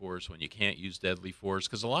deadly force, when you can't use deadly force,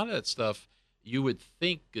 because a lot of that stuff you would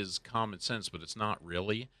think is common sense, but it's not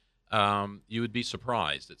really. You would be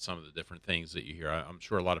surprised at some of the different things that you hear. I'm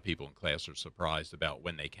sure a lot of people in class are surprised about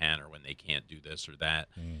when they can or when they can't do this or that.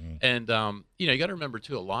 Mm-hmm. And, you got to remember,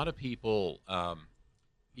 too, a lot of people,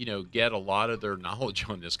 get a lot of their knowledge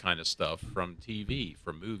on this kind of stuff from TV,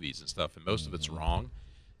 from movies and stuff, and most of it's wrong.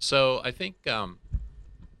 So I think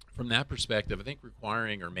from that perspective, I think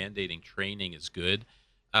requiring or mandating training is good.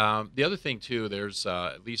 The other thing, too, there's,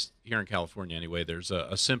 at least here in California anyway, there's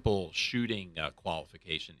a simple shooting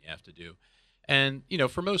qualification you have to do. And,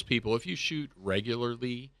 for most people, if you shoot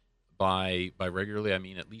regularly, by regularly I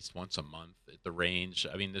mean at least once a month at the range,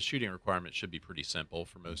 I mean, the shooting requirement should be pretty simple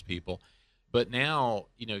for most people. But now,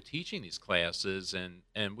 teaching these classes, and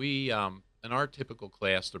we, in our typical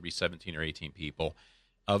class, there'll be 17 or 18 people.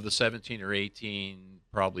 Of the 17 or 18,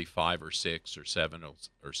 probably 5 or 6 or 7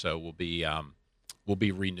 or so will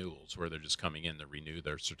be renewals, where they're just coming in to renew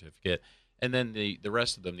their certificate. And then the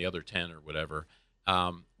rest of them, the other 10 or whatever,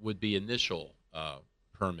 would be initial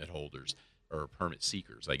permit holders or permit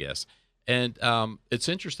seekers, I guess. And it's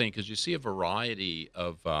interesting because you see a variety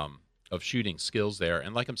of shooting skills there.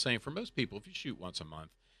 And like I'm saying, for most people, if you shoot once a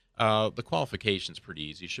month, the qualification's pretty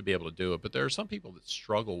easy. You should be able to do it. But there are some people that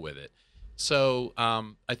struggle with it. So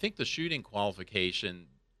I think the shooting qualification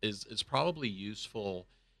is probably useful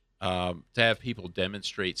to have people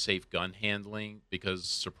demonstrate safe gun handling, because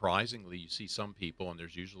surprisingly you see some people, and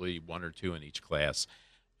there's usually 1 or 2 in each class,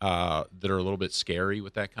 that are a little bit scary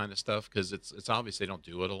with that kind of stuff, because it's obvious they don't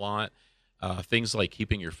do it a lot. Things like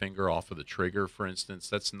keeping your finger off of the trigger, for instance,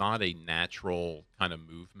 that's not a natural kind of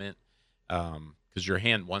movement, because your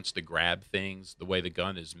hand wants to grab things. The way the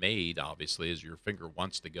gun is made, obviously, is your finger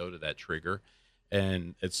wants to go to that trigger,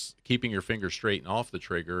 and it's keeping your finger straight and off the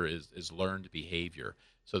trigger is learned behavior.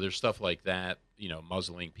 So there's stuff like that,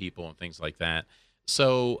 muzzling people and things like that.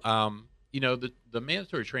 So, the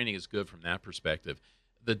mandatory training is good from that perspective.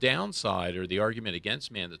 The downside, or the argument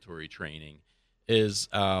against mandatory training, is,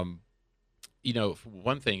 one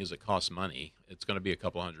thing is it costs money. It's going to be a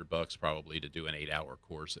couple $100 probably to do an 8-hour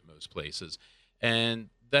course at most places. And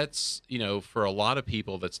that's, for a lot of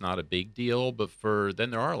people, that's not a big deal. But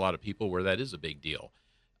then there are a lot of people where that is a big deal.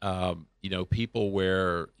 People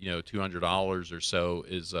where, $200 or so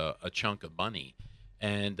is a chunk of money.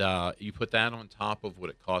 And you put that on top of what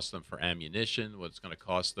it costs them for ammunition, what it's going to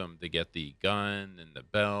cost them to get the gun and the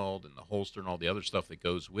belt and the holster and all the other stuff that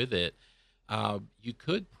goes with it. You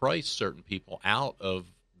could price certain people out of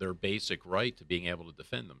their basic right to being able to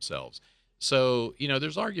defend themselves. So,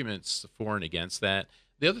 there's arguments for and against that.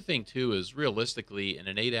 The other thing, too, is realistically, in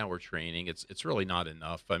an 8-hour training, it's really not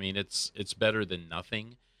enough. I mean, it's better than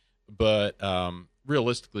nothing. But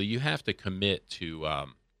realistically, you have to commit to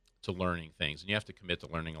learning things, and you have to commit to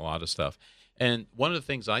learning a lot of stuff. And one of the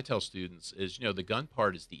things I tell students is, the gun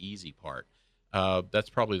part is the easy part. That's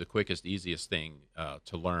probably the quickest, easiest thing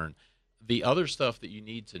to learn. The other stuff that you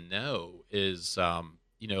need to know is,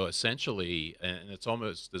 essentially, and it's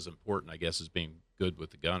almost as important, I guess, as being good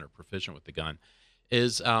with the gun or proficient with the gun,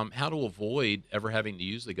 is how to avoid ever having to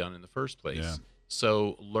use the gun in the first place. Yeah.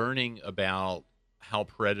 So learning about how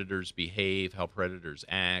predators behave, how predators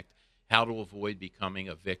act, how to avoid becoming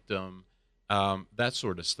a victim, that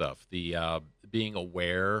sort of stuff. The being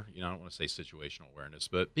aware, I don't want to say situational awareness,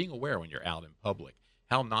 but being aware when you're out in public,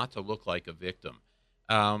 how not to look like a victim.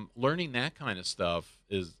 Learning that kind of stuff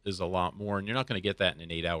is a lot more, and you're not going to get that in an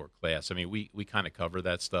 8-hour class. I mean, we kind of cover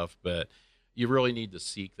that stuff, but you really need to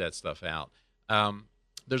seek that stuff out.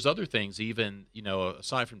 There's other things, even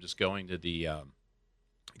aside from just going to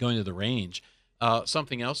the range.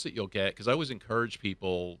 Something else that you'll get, because I always encourage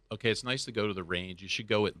people, okay, it's nice to go to the range. You should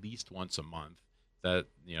go at least once a month.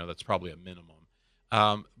 That's probably a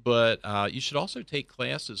minimum. But you should also take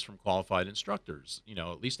classes from qualified instructors,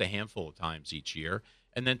 at least a handful of times each year,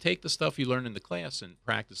 and then take the stuff you learn in the class and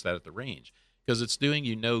practice that at the range, because it's doing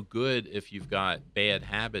you no good if you've got bad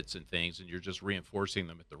habits and things and you're just reinforcing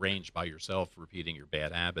them at the range by yourself, repeating your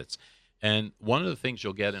bad habits. And one of the things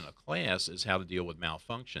you'll get in a class is how to deal with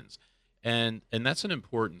malfunctions. And that's an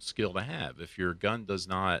important skill to have. If your gun does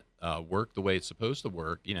not work the way it's supposed to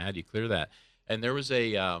work, how do you clear that? And there was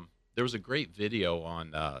a great video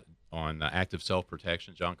on active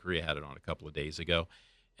self-protection. John Correa had it on a couple of days ago,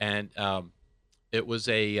 and it was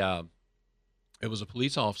a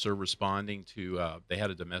police officer responding to they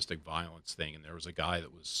had a domestic violence thing, and there was a guy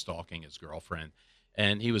that was stalking his girlfriend,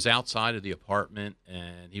 and he was outside of the apartment,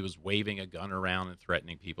 and he was waving a gun around and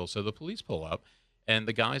threatening people. So the police pull up. And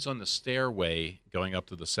the guy's on the stairway going up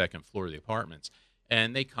to the second floor of the apartments,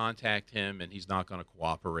 and they contact him, and he's not going to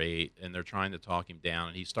cooperate, and they're trying to talk him down,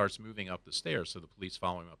 and he starts moving up the stairs, so the police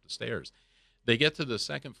follow him up the stairs. They get to the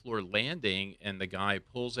second floor landing, and the guy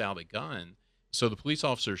pulls out a gun, so the police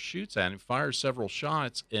officer shoots at him, fires several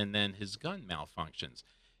shots, and then his gun malfunctions.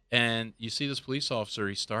 And you see this police officer,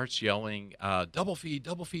 he starts yelling, double feed,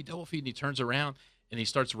 double feed, double feed, and he turns around, and he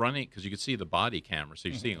starts running, because you can see the body camera, so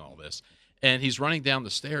you're seeing all this. And he's running down the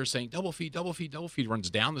stairs saying, double feed, double feed, double feed, runs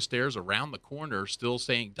down the stairs around the corner, still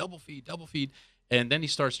saying, double feed, double feed. And then he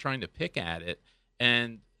starts trying to pick at it.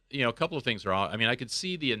 And, a couple of things are off. I mean, I could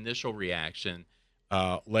see the initial reaction,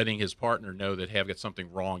 letting his partner know that, hey, I've got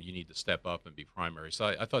something wrong. You need to step up and be primary.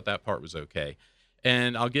 So I thought that part was okay.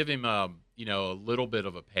 And I'll give him, a little bit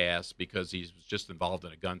of a pass because he's just involved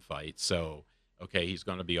in a gunfight. So, okay, he's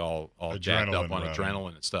going to be all jacked up on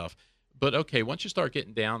adrenaline and stuff. But, okay, once you start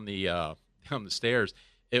getting down the stairs,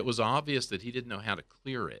 it was obvious that he didn't know how to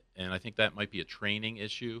clear it. And I think that might be a training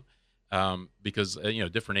issue because,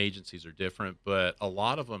 different agencies are different. But a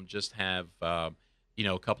lot of them just have, a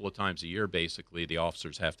couple of times a year, basically, the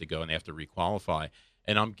officers have to go and they have to requalify.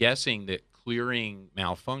 And I'm guessing that clearing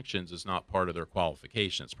malfunctions is not part of their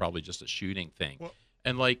qualification. It's probably just a shooting thing. Well,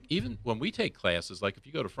 and, even when we take classes, if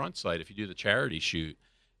you go to Front Sight, if you do the charity shoot,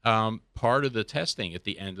 part of the testing at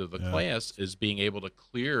the end of the class is being able to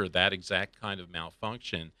clear that exact kind of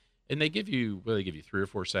malfunction. And they give you 3 or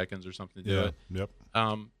 4 seconds or something to do it. Yep.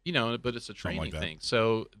 But it's a training thing.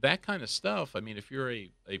 So that kind of stuff, I mean, if you're a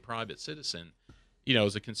private citizen,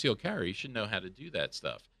 as a concealed carry, you should know how to do that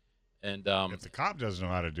stuff. And if the cop doesn't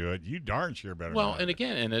know how to do it, you darn sure better. Well, and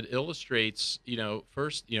again, and it illustrates,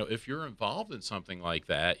 first, if you're involved in something like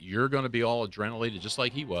that, you're going to be all adrenalated just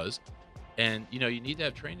like he was. And, you need to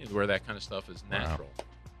have training where that kind of stuff is natural. Wow.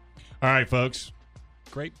 All right, folks.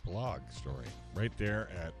 Great blog story right there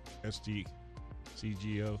at stcgo.org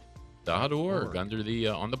under the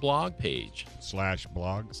on the blog page.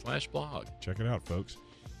 /blog. Check it out, folks.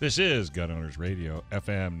 This is Gun Owners Radio,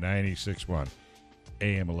 FM 96.1,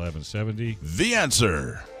 AM 1170. The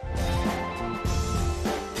Answer.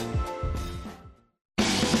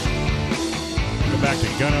 Welcome back to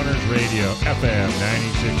Gun Owners Radio, FM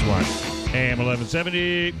 96.1. AM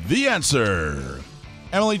 1170. The Answer.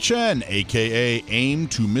 Emily Chen, a.k.a. Aim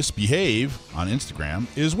to Misbehave on Instagram,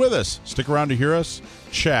 is with us. Stick around to hear us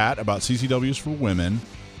chat about CCWs for women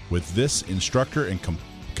with this instructor and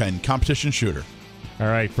competition shooter. All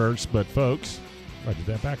right, folks. I did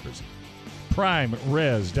that backwards.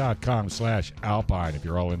 PrimeRes.com/Alpine if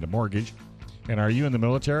you're all into mortgage. And are you in the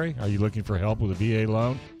military? Are you looking for help with a VA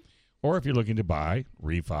loan? Or if you're looking to buy,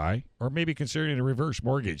 refi, or maybe considering a reverse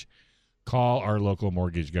mortgage, call our local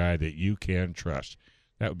mortgage guy that you can trust.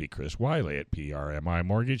 That would be Chris Wiley at PRMI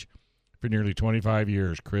Mortgage. For nearly 25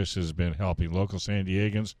 years, Chris has been helping local San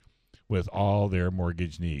Diegans with all their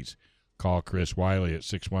mortgage needs. Call Chris Wiley at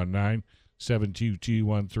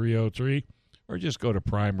 619-722-1303 or just go to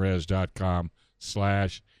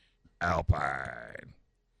PrimeRes.com/Alpine.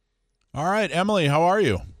 All right, Emily, how are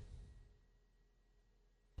you?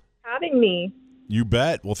 Having me. You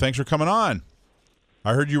bet. Well, thanks for coming on.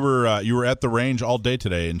 I heard you were at the range all day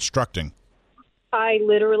today instructing. I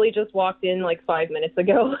literally just walked in like 5 minutes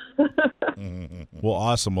ago. Well,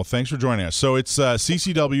 awesome. Well, thanks for joining us. So it's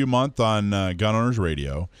CCW month on Gun Owners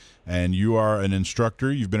Radio, and you are an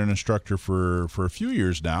instructor. You've been an instructor for a few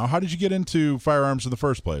years now. How did you get into firearms in the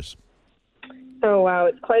first place? Oh, wow.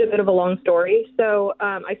 It's quite a bit of a long story. So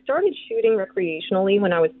I started shooting recreationally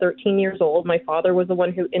when I was 13 years old. My father was the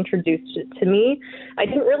one who introduced it to me. I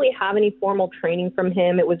didn't really have any formal training from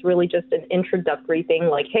him. It was really just an introductory thing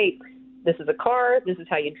like, hey, this is a car, this is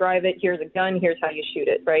how you drive it, here's a gun, here's how you shoot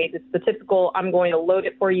it, right? It's the typical, I'm going to load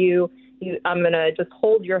it for you, I'm going to just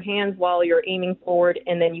hold your hands while you're aiming forward,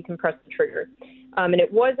 and then you can press the trigger. And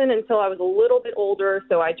it wasn't until I was a little bit older,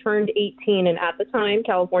 so I turned 18, and at the time,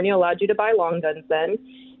 California allowed you to buy long guns then.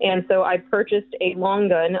 And so I purchased a long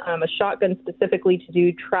gun, a shotgun specifically to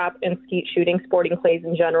do trap and skeet shooting, sporting clays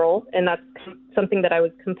in general, and that's something that I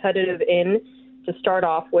was competitive in to start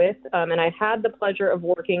off with. And I had the pleasure of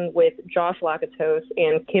working with Josh Lakatos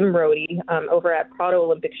and Kim Rohde over at Prado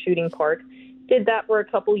Olympic Shooting Park. Did that for a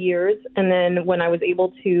couple years. And then when I was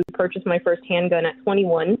able to purchase my first handgun at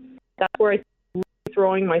 21, that's where I started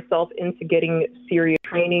throwing myself into getting serious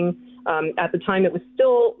training. At the time, it was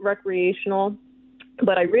still recreational,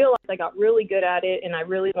 but I realized I got really good at it, and I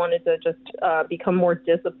really wanted to just become more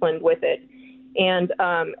disciplined with it. And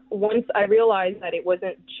once I realized that it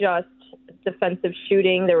wasn't just defensive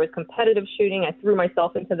shooting, there was competitive shooting, I threw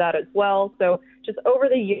myself into that as well. So just over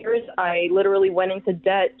the years, I literally went into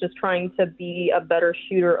debt just trying to be a better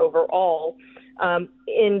shooter overall.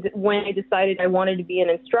 And when I decided I wanted to be an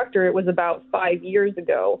instructor, it was about 5 years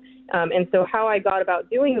ago. And so how I got about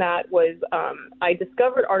doing that was I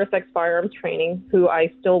discovered Artifex Firearms Training, who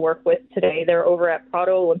I still work with today. They're over at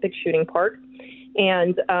Prado Olympic Shooting Park.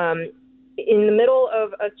 And in the middle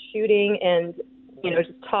of a shooting and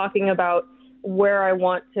just talking about where I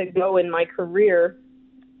want to go in my career,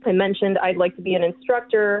 I mentioned I'd like to be an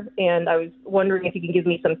instructor, and I was wondering if you could give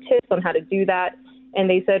me some tips on how to do that. And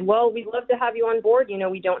they said, well, we'd love to have you on board.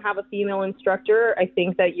 We don't have a female instructor. I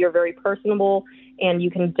think that you're very personable, and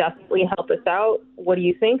you can definitely help us out. What do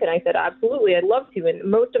you think? And I said, absolutely, I'd love to. And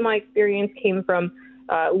most of my experience came from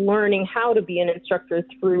learning how to be an instructor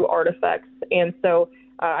through Artifex. And so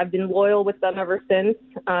I've been loyal with them ever since.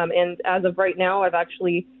 And as of right now, I've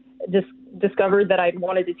actually discovered that I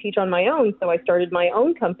wanted to teach on my own. So I started my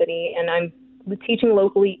own company, and I'm teaching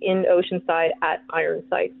locally in Oceanside at Iron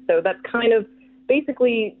Sights. So that's kind of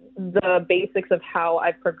basically the basics of how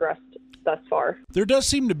I've progressed thus far. There does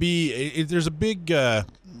seem to be there's a big I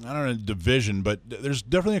don't know, division, but there's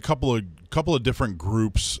definitely a couple of different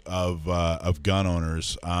groups of gun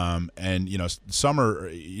owners, and some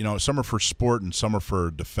are for sport and some are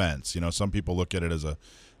for defense. Some people look at it as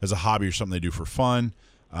a hobby or something they do for fun.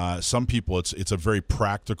 Some people it's a very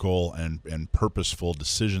practical and purposeful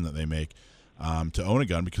decision that they make to own a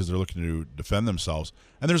gun because they're looking to defend themselves.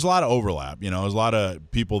 And there's a lot of overlap. There's a lot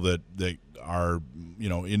of people that are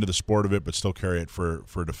into the sport of it but still carry it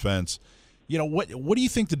for defense. What do you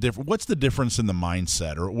think what's the difference in the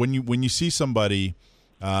mindset, or when you see somebody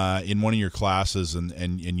in one of your classes and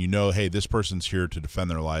hey, this person's here to defend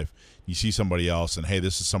their life, you see somebody else and hey,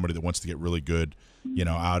 this is somebody that wants to get really good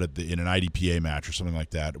out in an IDPA match or something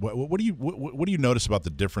like that. What do you notice about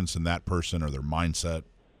the difference in that person or their mindset?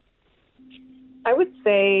 I would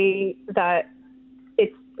say that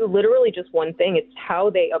it's literally just one thing. It's how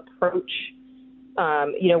they approach,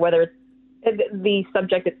 whether it's the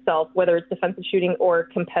subject itself, whether it's defensive shooting or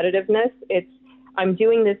competitiveness. It's, I'm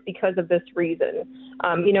doing this because of this reason.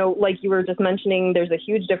 Like you were just mentioning, there's a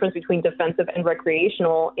huge difference between defensive and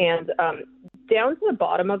recreational. And down to the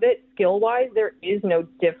bottom of it, skill-wise, there is no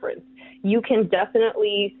difference. You can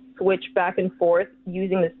definitely switch back and forth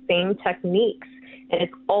using the same techniques, and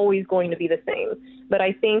it's always going to be the same. But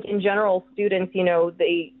I think in general, students,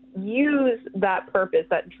 they use that purpose,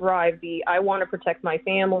 that drive, I want to protect my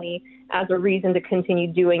family as a reason to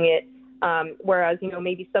continue doing it. Whereas,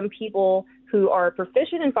 maybe some people who are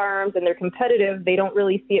proficient in firearms and they're competitive, they don't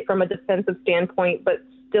really see it from a defensive standpoint, but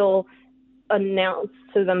still announce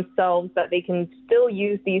to themselves that they can still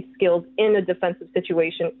use these skills in a defensive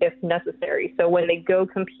situation if necessary. So when they go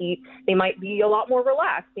compete, they might be a lot more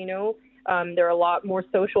relaxed, they're a lot more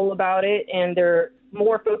social about it, and they're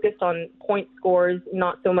more focused on point scores,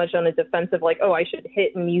 not so much on a defensive, like, I should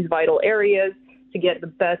hit and use vital areas to get the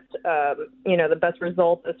best, the best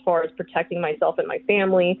result as far as protecting myself and my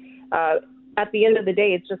family. At the end of the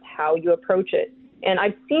day, it's just how you approach it. And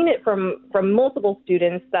I've seen it from multiple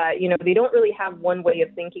students that, they don't really have one way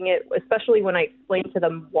of thinking it, especially when I explain to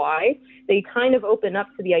them why. They kind of open up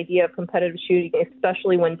to the idea of competitive shooting,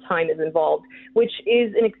 especially when time is involved, which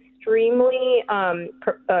is an extremely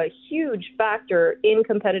a huge factor in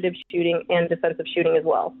competitive shooting and defensive shooting as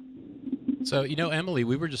well. So, Emily,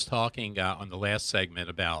 we were just talking on the last segment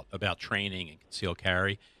about training and concealed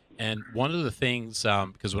carry. And one of the things,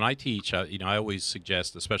 because when I teach, I always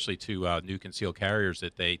suggest, especially to new concealed carriers,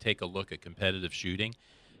 that they take a look at competitive shooting.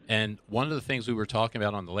 And one of the things we were talking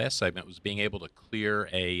about on the last segment was being able to clear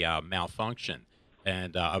a malfunction.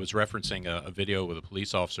 And I was referencing a video with a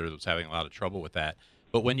police officer that was having a lot of trouble with that.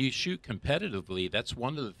 But when you shoot competitively, that's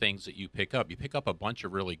one of the things that you pick up. You pick up a bunch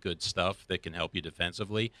of really good stuff that can help you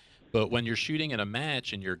defensively. But when you're shooting in a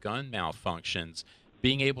match and your gun malfunctions,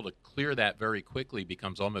 being able to clear that very quickly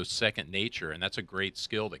becomes almost second nature. And that's a great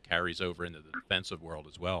skill that carries over into the defensive world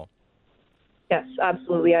as well. Yes,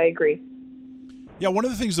 absolutely. I agree. Yeah, one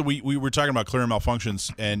of the things that we were talking about clearing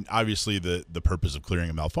malfunctions, and obviously the purpose of clearing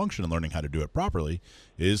a malfunction and learning how to do it properly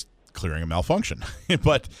is clearing a malfunction.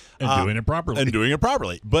 But doing it properly. And doing it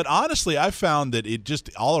properly. But honestly, I've found that it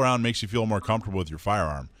just all around makes you feel more comfortable with your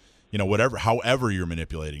firearm. However you're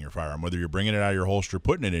manipulating your firearm, whether you're bringing it out of your holster,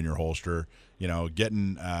 putting it in your holster,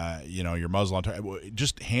 getting, your muzzle on top,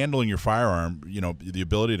 just handling your firearm, the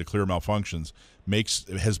ability to clear malfunctions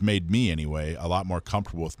has made me anyway a lot more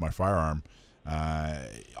comfortable with my firearm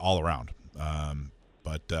all around.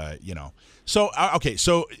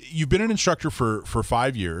 So you've been an instructor for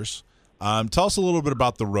 5 years. Tell us a little bit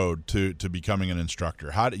about the road to becoming an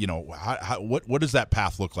instructor. What does that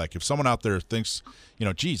path look like? If someone out there thinks,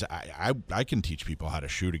 geez, I can teach people how to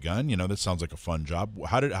shoot a gun. That sounds like a fun job.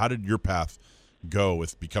 How did your path go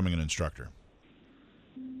with becoming an instructor?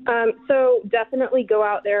 So definitely go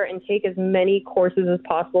out there and take as many courses as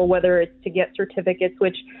possible, whether it's to get certificates,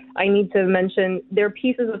 which I need to mention, they're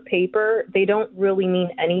pieces of paper. They don't really mean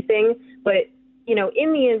anything, but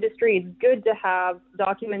in the industry, it's good to have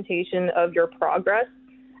documentation of your progress.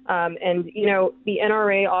 And the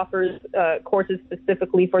NRA offers courses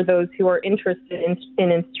specifically for those who are interested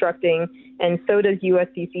in instructing, and so does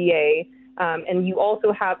USCCA. And you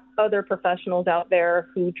also have other professionals out there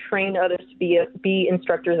who train others to be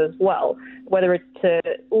instructors as well, whether it's to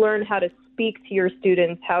learn how to speak to your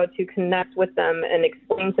students, how to connect with them and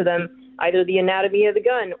explain to them either the anatomy of the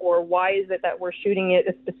gun or why is it that we're shooting it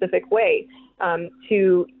a specific way,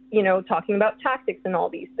 to talking about tactics and all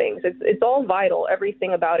these things. It's all vital,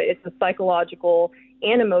 everything about it. It's a psychological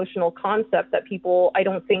and emotional concept that people, I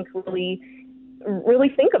don't think, really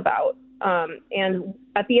think about. And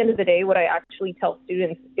at the end of the day, what I actually tell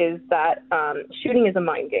students is that shooting is a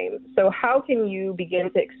mind game. So how can you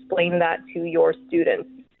begin to explain that to your students?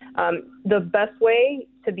 The best way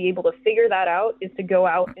to be able to figure that out is to go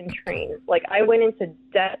out and train. Like, I went into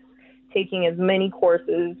debt taking as many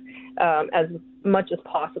courses as much as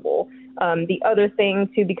possible. The other thing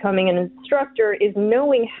to becoming an instructor is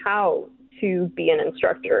knowing how to be an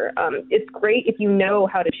instructor. It's great if you know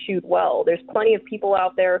how to shoot well. There's plenty of people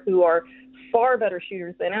out there who are far better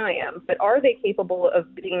shooters than I am, but are they capable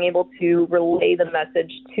of being able to relay the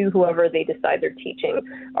message to whoever they decide they're teaching?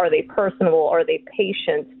 Are they personable? Are they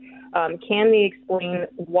patient? Can they explain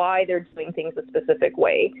why they're doing things a specific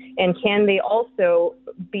way? And can they also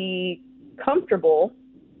be comfortable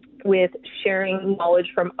with sharing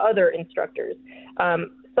knowledge from other instructors?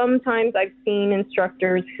 Sometimes I've seen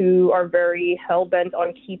instructors who are very hell-bent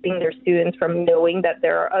on keeping their students from knowing that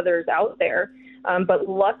there are others out there. But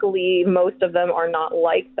luckily, most of them are not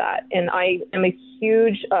like that. And I am a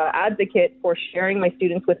huge advocate for sharing my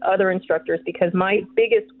students with other instructors, because my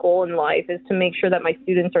biggest goal in life is to make sure that my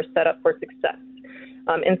students are set up for success.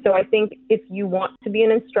 And so I think if you want to be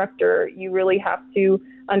an instructor, you really have to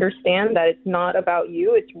understand that it's not about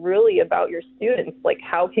you. It's really about your students. Like,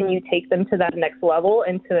 how can you take them to that next level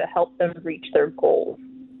and to help them reach their goals?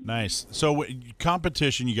 Nice. So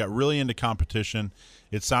competition, you got really into competition.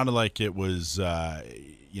 It sounded like it was,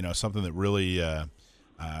 something that really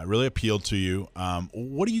appealed to you.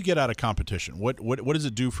 What do you get out of competition? What does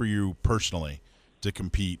it do for you personally to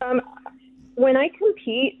compete? When I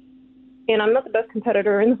compete, and I'm not the best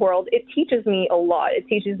competitor in the world, it teaches me a lot. It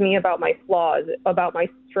teaches me about my flaws, about my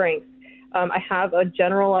strengths. I have a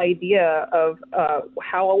general idea of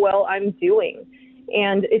how well I'm doing.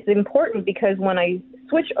 And it's important because when I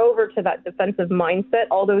switch over to that defensive mindset,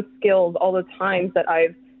 all those skills, all the times that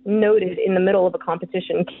I've noted in the middle of a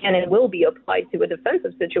competition can and will be applied to a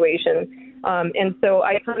defensive situation. And so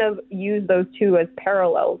I kind of use those two as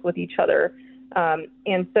parallels with each other.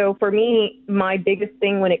 And so for me, my biggest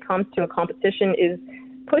thing when it comes to a competition is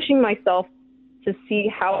pushing myself to see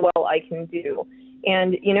how well I can do.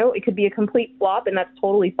 And, it could be a complete flop, and that's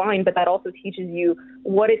totally fine, but that also teaches you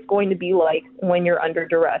what it's going to be like when you're under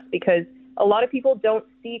duress, because a lot of people don't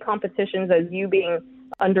see competitions as you being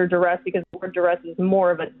under duress, because the word duress is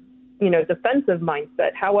more of a, defensive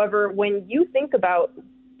mindset. However, when you think about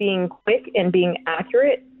being quick and being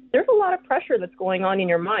accurate, there's a lot of pressure that's going on in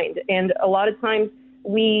your mind. And a lot of times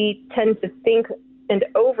we tend to think and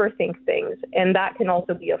overthink things, and that can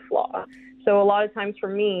also be a flaw. So a lot of times for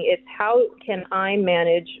me, it's how can I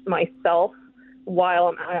manage myself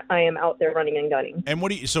while I am out there running and gunning. And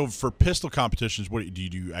so for pistol competitions, do you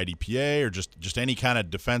do IDPA or just any kind of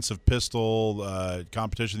defensive pistol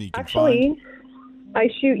competition that you can find? Actually, I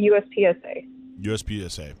shoot USPSA.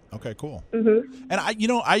 USPSA. Okay, cool. Mm-hmm. And I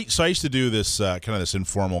used to do this kind of this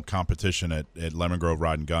informal competition at Lemon Grove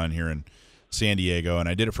Rod and Gun here in San Diego, and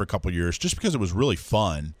I did it for a couple of years just because it was really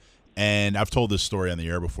fun. And I've told this story on the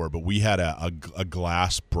air before, but we had a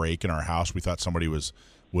glass break in our house. We thought somebody was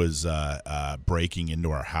breaking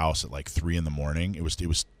into our house at like 3 a.m. It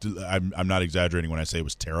was. I'm not exaggerating when I say it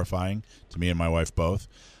was terrifying to me and my wife both.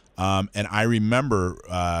 And I remember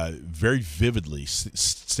very vividly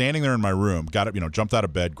standing there in my room, got up, jumped out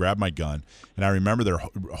of bed, grabbed my gun, and I remember there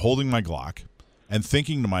holding my Glock and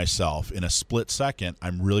thinking to myself in a split second,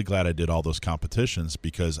 I'm really glad I did all those competitions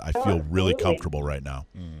because I feel really comfortable right now.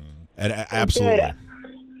 And absolutely. Good.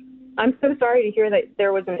 I'm so sorry to hear that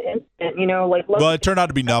there was an incident, Well, it turned out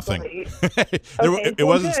to be nothing. It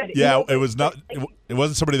wasn't. Good. Yeah, it was not. It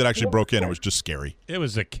wasn't somebody that actually broke in. It was just scary. It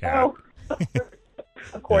was a cat. Oh.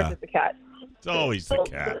 Of course, It's a cat. It's always the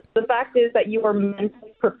cat. The fact is that you are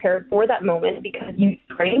mentally prepared for that moment because you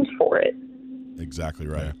trained for it. Exactly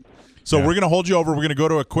right. Yeah. So we're going to hold you over. We're going to go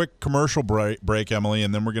to a quick commercial break, Emily,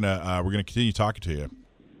 and then we're going to continue talking to you.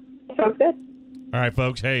 Sounds good. All right,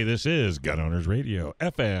 folks. Hey, this is Gun Owners Radio,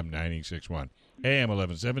 FM 96.1, AM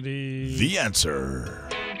 1170. The Answer.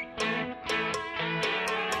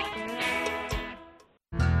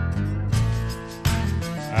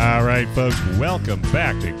 All right, folks. Welcome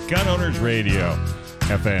back to Gun Owners Radio,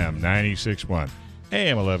 FM 96.1,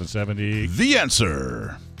 AM 1170. The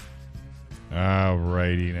Answer. All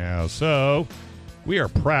righty now. So, we are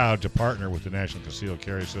proud to partner with the National Concealed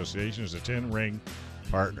Carry Association as a 10-ring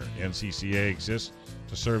partner. NCCA exists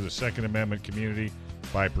to serve the Second Amendment community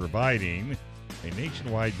by providing a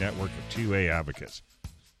nationwide network of 2A advocates.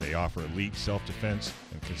 They offer elite self-defense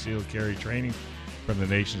and concealed carry training from the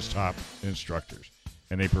nation's top instructors,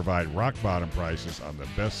 and they provide rock-bottom prices on the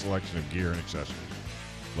best selection of gear and accessories.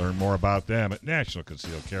 Learn more about them at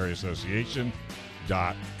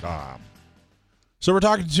nationalconcealedcarryassociation.com. So we're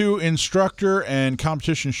talking to instructor and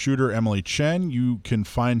competition shooter Emily Chen. You can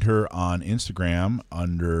find her on Instagram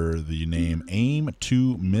under the name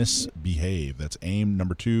aim2misbehave. That's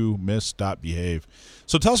aim2miss.behave.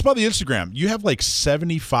 So tell us about the Instagram. You have like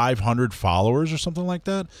 7,500 followers or something like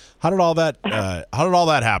that. How did all that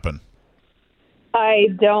happen? I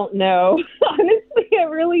don't know. Honestly, I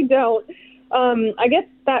really don't. I get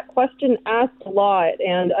that question asked a lot,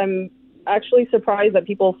 and I'm actually surprised that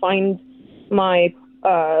people find my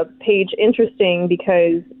page interesting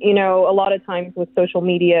because, a lot of times with social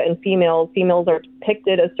media and females are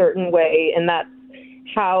depicted a certain way, and that's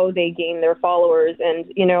how they gain their followers.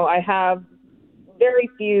 And, I have very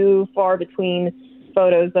few, far between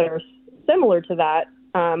photos that are similar to that.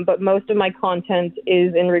 But most of my content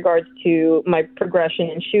is in regards to my progression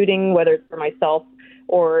in shooting, whether it's for myself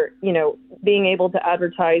or, being able to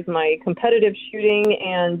advertise my competitive shooting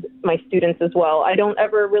and my students as well. I don't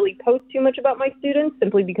ever really post too much about my students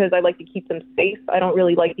simply because I like to keep them safe. I don't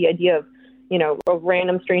really like the idea of, a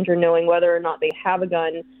random stranger knowing whether or not they have a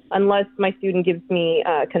gun. Unless my student gives me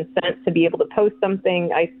consent to be able to post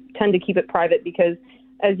something, I tend to keep it private because,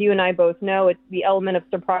 as you and I both know, it's the element of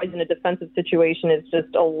surprise in a defensive situation is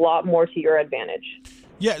just a lot more to your advantage.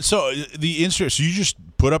 Yeah, so so you just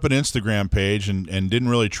put up an Instagram page and didn't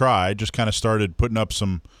really try, just kind of started putting up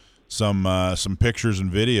some pictures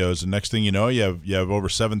and videos, and next thing you know, you have over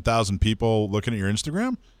 7,000 people looking at your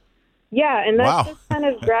Instagram? Yeah, and that's just kind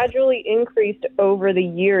of gradually increased over the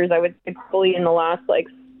years. I would say probably in the last 4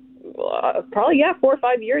 or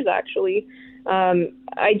 5 years actually.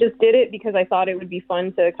 I just did it because I thought it would be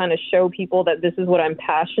fun to kind of show people that this is what I'm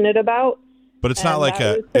passionate about. But it's not like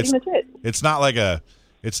it's not like a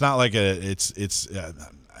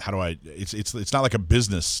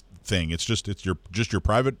business thing. It's your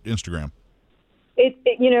private Instagram.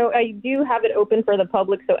 I do have it open for the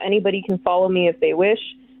public so anybody can follow me if they wish.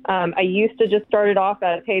 I used to just start it off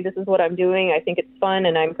as, hey, this is what I'm doing. I think it's fun,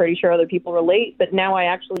 and I'm pretty sure other people relate. But now I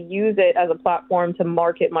actually use it as a platform to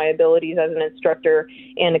market my abilities as an instructor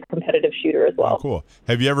and a competitive shooter as well. Oh, cool.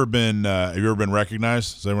 Have you ever been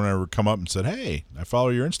recognized? Has anyone ever come up and said, hey, I follow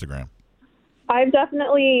your Instagram? I've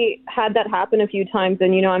definitely had that happen a few times,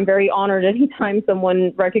 and I'm very honored anytime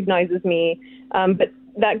someone recognizes me. But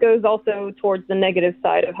that goes also towards the negative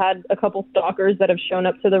side. I've had a couple stalkers that have shown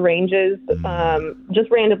up to the ranges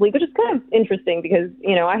just randomly, which is kind of interesting because,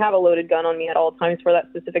 you know, I have a loaded gun on me at all times for that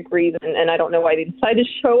specific reason, and I don't know why they decide to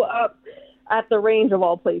show up at the range of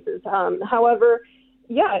all places. However,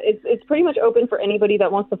 yeah, it's pretty much open for anybody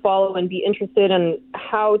that wants to follow and be interested in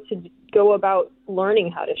how to go about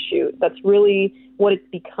learning how to shoot. That's really what it's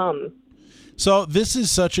become. So this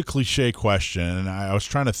is such a cliche question, and I was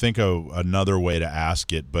trying to think of another way to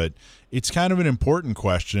ask it, but it's kind of an important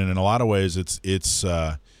question. In a lot of ways, it's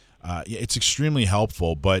extremely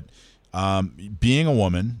helpful. But being a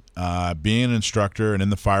woman, being an instructor, and in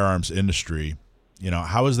the firearms industry, you know,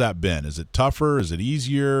 how has that been? Is it tougher? Is it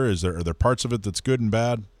easier? Are there parts of it that's good and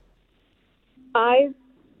bad? I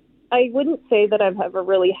wouldn't say that I've ever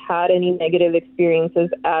really had any negative experiences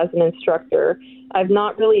as an instructor. I've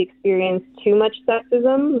not really experienced too much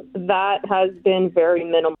sexism. That has been very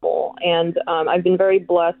minimal. And I've been very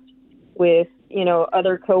blessed with, you know,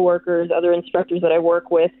 other coworkers, other instructors that I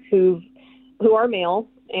work with who are male,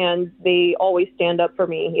 and they always stand up for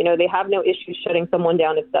me. You know, they have no issues shutting someone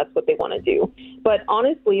down if that's what they want to do. But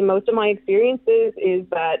honestly, most of my experiences is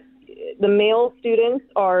that the male students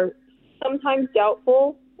are sometimes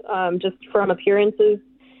doubtful, just from appearances.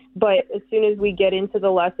 But as soon as we get into the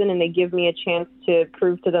lesson and they give me a chance to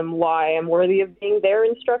prove to them why I'm worthy of being their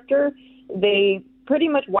instructor, they pretty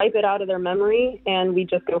much wipe it out of their memory, and we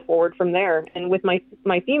just go forward from there. And with my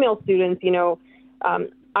female students, you know,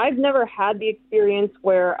 I've never had the experience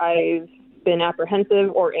where I've been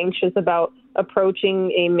apprehensive or anxious about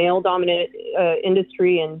approaching a male-dominant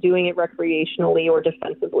industry and doing it recreationally or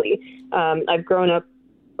defensively. I've grown up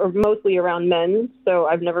mostly around men, so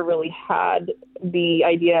I've never really had the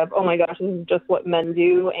idea of, oh my gosh, this is just what men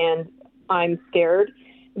do and I'm scared.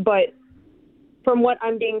 But from what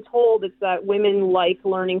I'm being told, it's that women like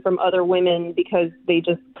learning from other women because they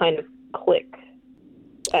just kind of click.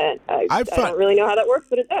 And I don't really know how that works,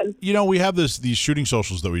 but it does. You know, we have these shooting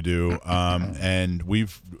socials that we do, and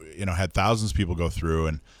we've, you know, had thousands of people go through,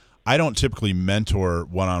 and I don't typically mentor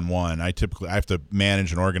one-on-one. I have to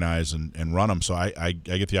manage and organize and run them. So I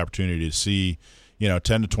get the opportunity to see, you know,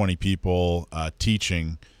 10 to 20 people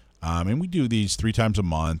teaching. And we do these 3 times a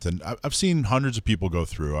month. And I've seen hundreds of people go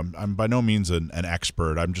through. I'm by no means an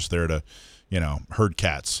expert. I'm just there to, you know, herd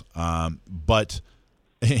cats. But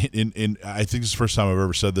I think this is the first time I've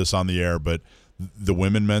ever said this on the air, but the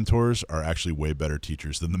women mentors are actually way better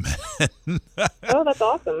teachers than the men. Oh, that's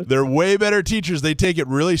awesome. They're way better teachers. They take it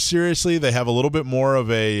really seriously. They have a little bit more of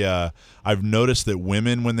a I've noticed that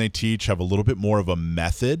women, when they teach, have a little bit more of a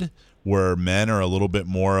method, where men are a little bit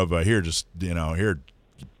more of a, just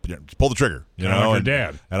pull the trigger, like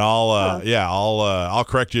dad. And I'll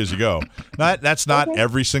correct you as you go. That's not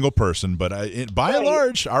every single person, but by and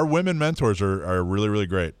large, our women mentors are really, really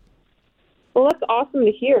great. Well, that's awesome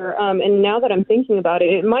to hear. And now that I'm thinking about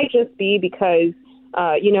it, it might just be because,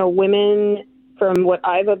 women, from what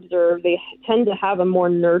I've observed, they tend to have a more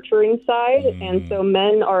nurturing side. And so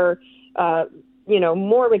men are,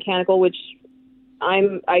 more mechanical, which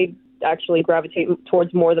I actually gravitate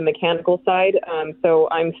towards more the mechanical side. So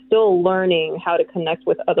I'm still learning how to connect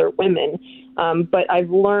with other women. But I've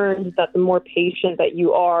learned that the more patient that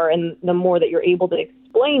you are and the more that you're able to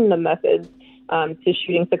explain the methods to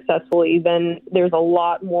shooting successfully, then there's a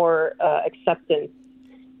lot more acceptance.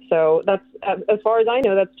 So that's, as far as I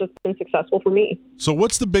know, that's just been successful for me. So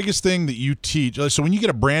what's the biggest thing that you teach? So when you get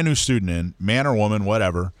a brand new student in, man or woman,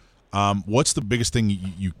 whatever, what's the biggest thing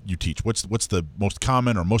you teach? What's the most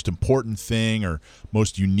common or most important thing or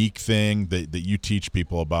most unique thing that you teach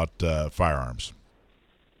people about firearms?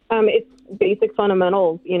 It's basic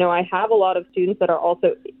fundamentals. I have a lot of students that are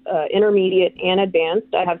also intermediate and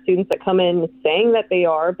advanced. I have students that come in saying that they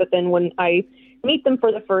are, but then when I meet them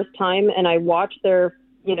for the first time and I watch their,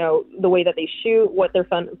 the way that they shoot, what their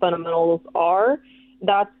fundamentals are,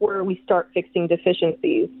 that's where we start fixing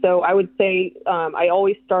deficiencies. So I would say I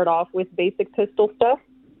always start off with basic pistol stuff.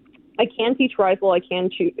 I can teach rifle. I can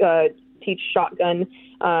teach shotgun.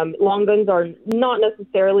 Long guns are not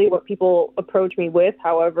necessarily what people approach me with.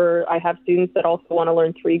 However, I have students that also want to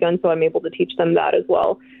learn 3-gun, so I'm able to teach them that as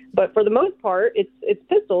well. But for the most part, it's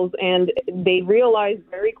pistols, and they realize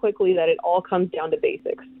very quickly that it all comes down to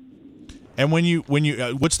basics. And when you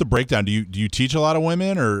what's the breakdown? Do you teach a lot of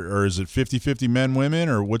women, or is it 50-50 men, women,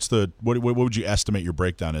 or what would you estimate your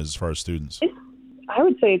breakdown is as far as students? I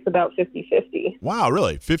would say it's about 50-50. Wow,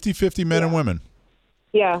 really? 50-50 men and women?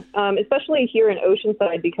 Yeah, especially here in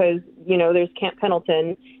Oceanside because, there's Camp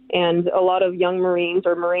Pendleton and a lot of young Marines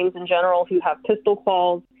or Marines in general who have pistol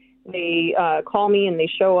quals. They call me and they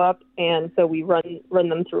show up, and so we run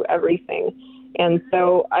them through everything. And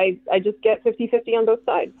so I just get 50-50 on both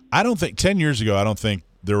sides. I don't think 10 years ago, I don't think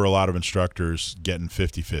there were a lot of instructors getting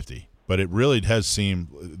 50-50, but it really has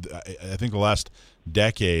seemed, I think the last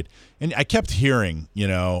decade, and I kept hearing,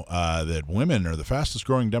 that women are the fastest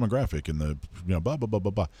growing demographic in the, blah, blah, blah,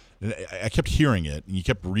 blah, blah. And I kept hearing it and you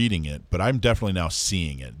kept reading it, but I'm definitely now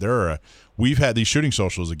seeing it. We've had these shooting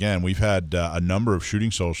socials again. We've had a number of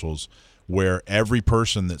shooting socials where every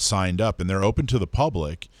person that signed up, and they're open to the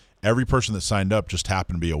public, every person that signed up just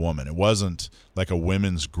happened to be a woman. It wasn't like a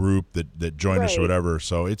women's group that joined us or whatever.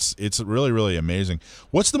 So it's really, really amazing.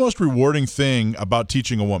 What's the most rewarding thing about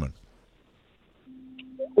teaching a woman?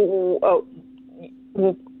 Oh,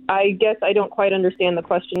 well, I guess I don't quite understand the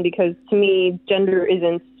question, because to me, gender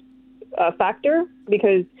isn't a factor,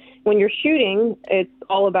 because when you're shooting, it's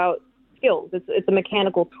all about skills. It's a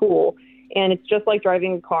mechanical tool. And it's just like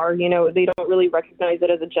driving a car. They don't really recognize it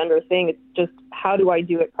as a gender thing. It's just, how do I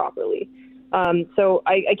do it properly? So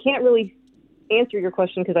I can't really answer your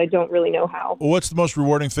question because I don't really know how. What's the most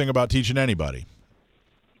rewarding thing about teaching anybody?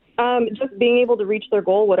 Just being able to reach their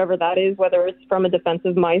goal, whatever that is, whether it's from a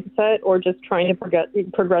defensive mindset or just trying to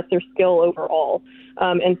progress their skill overall.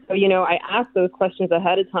 And so, I ask those questions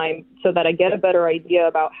ahead of time so that I get a better idea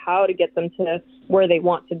about how to get them to where they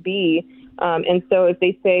want to be. And so if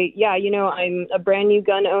they say, yeah, I'm a brand new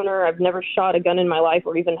gun owner, I've never shot a gun in my life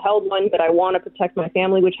or even held one, but I want to protect my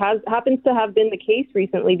family, which happens to have been the case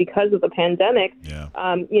recently because of the pandemic. Yeah.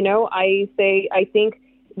 I say, I think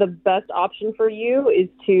the best option for you is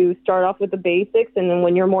to start off with the basics. And then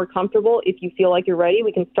when you're more comfortable, if you feel like you're ready,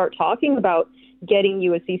 we can start talking about getting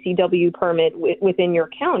you a CCW permit within your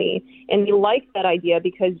county. And they like that idea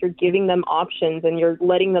because you're giving them options and you're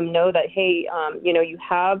letting them know that, hey, you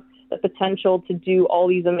have the potential to do all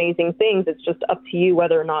these amazing things. It's just up to you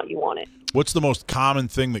whether or not you want it. What's the most common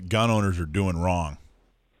thing that gun owners are doing wrong?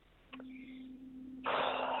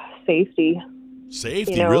 Safety.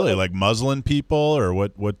 Safety, really? Like muzzling people, or what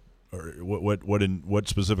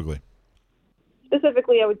specifically?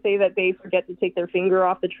 Specifically, I would say that they forget to take their finger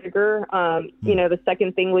off the trigger. The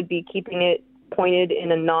second thing would be keeping it pointed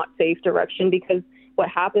in a not safe direction, because what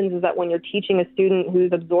happens is that when you're teaching a student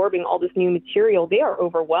who's absorbing all this new material, they are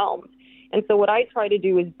overwhelmed. And so what I try to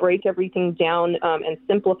do is break everything down and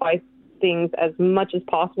simplify things as much as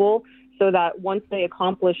possible, so that once they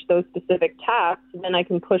accomplish those specific tasks, then I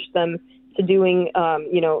can push them to doing,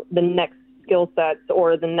 the next skill sets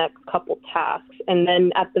or the next couple tasks. And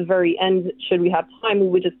then at the very end, should we have time, we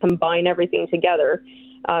would just combine everything together.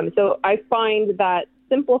 So I find that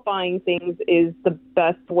simplifying things is the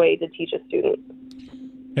best way to teach a student.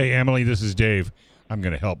 Hey, Emily, this is Dave. I'm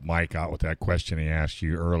going to help Mike out with that question he asked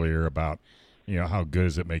you earlier about, how good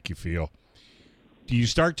does it make you feel? Do you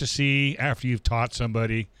start to see, after you've taught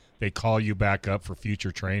somebody, they call you back up for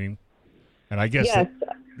future training? And I guess yes,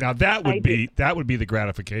 that would be the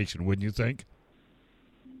gratification, wouldn't you think?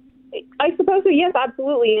 I suppose so. Yes,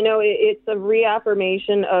 absolutely. It's a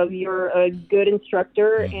reaffirmation of you're a good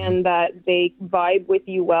instructor, and that they vibe with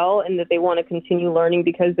you well, and that they want to continue learning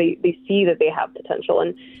because they see that they have potential.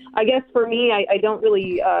 And I guess for me, I don't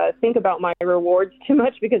really think about my rewards too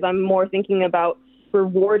much, because I'm more thinking about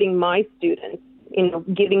rewarding my students,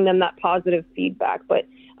 giving them that positive feedback. But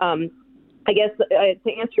I guess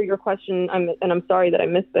to answer your question, I'm sorry that I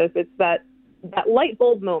missed this, it's that light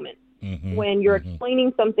bulb moment. When you're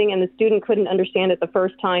explaining something and the student couldn't understand it the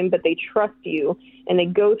first time, but they trust you and they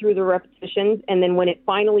go through the repetitions, and then when it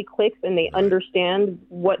finally clicks and they understand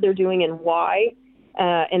what they're doing and why,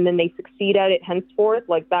 and then they succeed at it henceforth,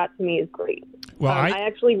 like that to me is great. Well,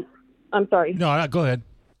 I'm sorry. No, go ahead.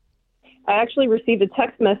 I actually received a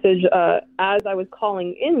text message as I was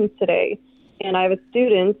calling in today, and I have a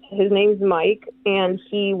student, his name's Mike, and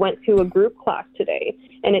he went to a group class today.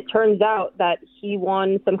 And it turns out that he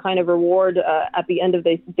won some kind of reward at the end of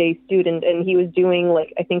the day student, and he was doing,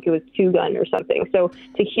 I think it was 2-gun or something. So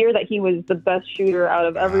to hear that he was the best shooter out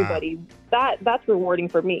of everybody, that's rewarding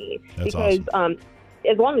for me. That's because awesome.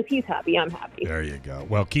 As long as he's happy, I'm happy. There you go.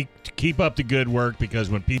 Well, keep up the good work,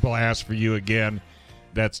 because when people ask for you again,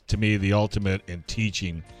 that's, to me, the ultimate in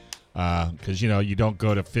teaching. Because, you don't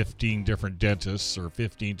go to 15 different dentists or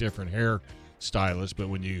 15 different hair stylists, but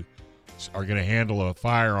when you are going to handle a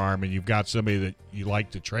firearm and you've got somebody that you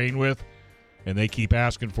like to train with and they keep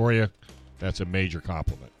asking for you, that's a major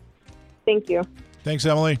compliment. Thank you. Thanks,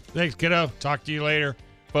 Emily. Thanks, kiddo. Talk to you later.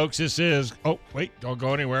 Folks, this is, don't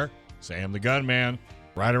go anywhere, Sam the Gunman,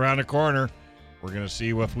 right around the corner. We're going to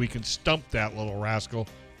see if we can stump that little rascal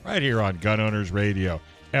right here on Gun Owners Radio,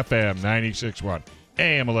 FM 96.1,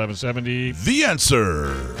 AM 1170. The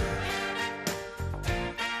Answer.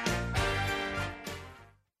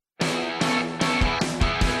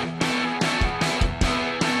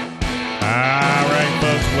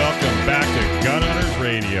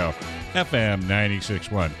 FM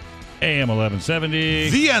 96.1, AM 1170.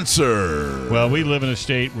 The Answer. Well, we live in a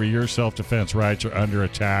state where your self-defense rights are under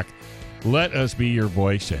attack. Let us be your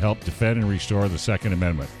voice to help defend and restore the Second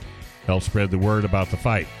Amendment. Help spread the word about the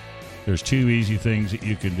fight. There's 2 easy things that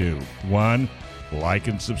you can do. 1, like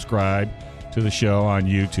and subscribe to the show on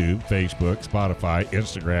YouTube, Facebook, Spotify,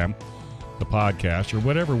 Instagram, the podcast, or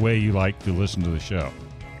whatever way you like to listen to the show.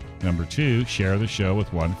 Number 2, share the show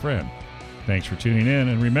with one friend. Thanks for tuning in,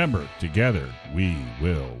 and remember, together we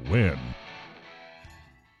will win.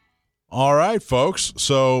 All right, folks.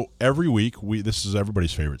 So every week, this is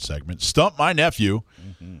everybody's favorite segment, Stump My Nephew.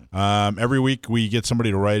 Mm-hmm. Every week we get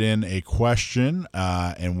somebody to write in a question,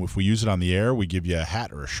 and if we use it on the air, we give you a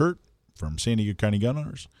hat or a shirt from San Diego County Gun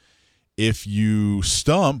Owners. If you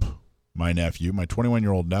stump my nephew, my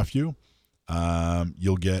 21-year-old nephew,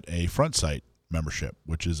 you'll get a Front Sight membership,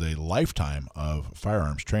 which is a lifetime of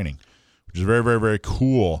firearms training, which is very, very, very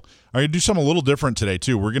cool. I'm going to do something a little different today,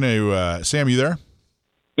 too. We're going to, Sam, you there?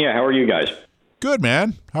 Yeah, how are you guys? Good,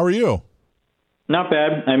 man. How are you? Not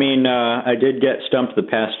bad. I mean, I did get stumped the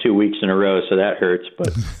past 2 weeks in a row, so that hurts,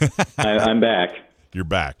 but I'm back. You're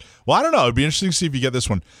back. Well, I don't know. It'd be interesting to see if you get this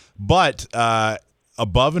one. But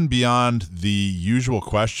above and beyond the usual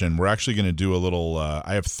question, we're actually going to do a little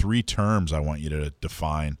I have 3 terms I want you to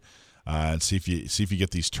define and see if you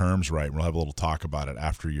get these terms right. We'll have a little talk about it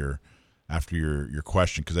after your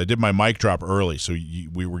question, because I did my mic drop early, so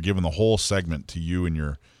we were giving the whole segment to you and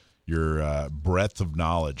your breadth of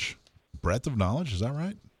knowledge. Breadth of knowledge, is that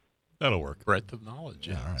right? That'll work. Breadth of knowledge,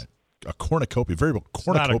 yes. All right. A cornucopia, very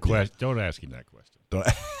cornucopia. Not a question. Don't ask him that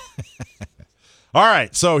question. All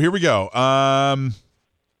right, so here we go.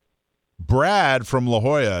 Brad from La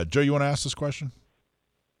Jolla. Joe, you want to ask this question?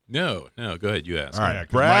 No, go ahead. You ask. All right, Yeah,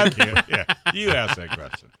 Brad. You ask that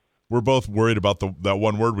question. We're both worried about that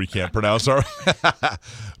one word we can't pronounce.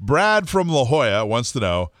 Brad from La Jolla wants to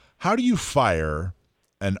know, how do you fire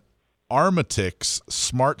an Armatix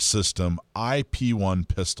Smart System IP1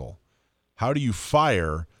 pistol? How do you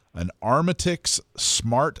fire an Armatix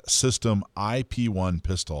Smart System IP1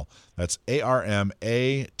 pistol? That's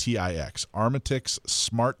ARMATIX. Armatix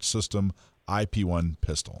Smart System IP1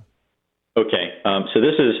 pistol. Okay, so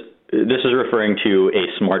this is referring to a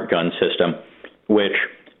smart gun system, which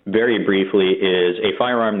very briefly is a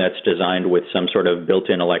firearm that's designed with some sort of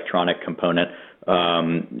built-in electronic component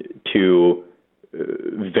to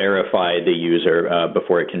verify the user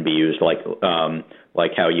before it can be used, like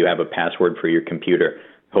how you have a password for your computer,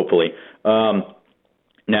 hopefully.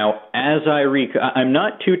 Now, I'm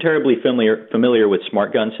not too terribly familiar with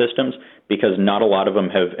smart gun systems because not a lot of them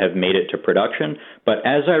have made it to production. But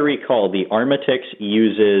as I recall, the Armatix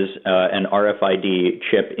uses an RFID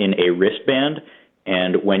chip in a wristband.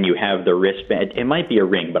 And when you have the wristband, it might be a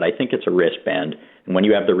ring, but I think it's a wristband. And when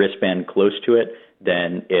you have the wristband close to it,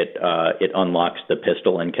 then it unlocks the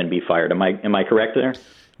pistol and can be fired. Am I correct there?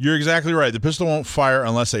 You're exactly right. The pistol won't fire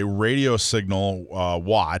unless a radio signal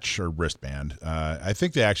watch or wristband. I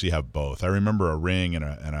think they actually have both. I remember a ring and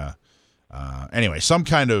a anyway, some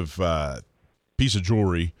kind of piece of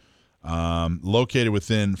jewelry located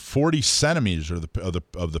within 40 centimeters of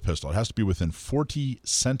the pistol. It has to be within 40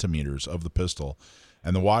 centimeters of the pistol,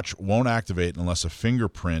 and the watch won't activate unless a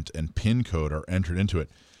fingerprint and PIN code are entered into it.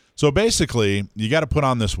 So basically, you got to put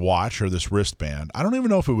on this watch or this wristband. I don't even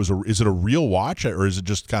know if is it a real watch or is it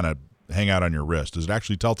just kind of hang out on your wrist? Does it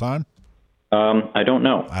actually tell time? I don't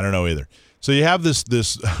know. I don't know either. So you have this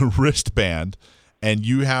wristband, and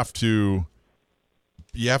you have to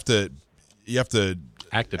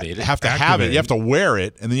Activate it. Have it. You have to wear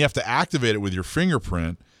it, and then you have to activate it with your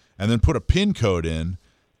fingerprint, and then put a PIN code in,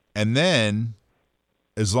 and then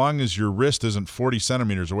as long as your wrist isn't 40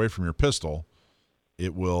 centimeters away from your pistol,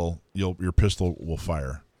 your pistol will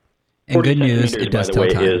fire. And good news, it does tell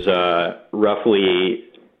time. By the way, is roughly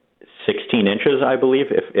 16 inches, I believe,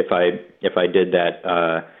 if I did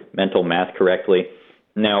that mental math correctly.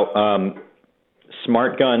 Now,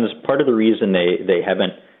 smart guns, part of the reason they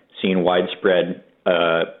haven't seen widespread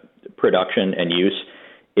production and use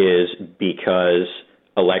is because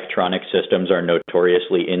electronic systems are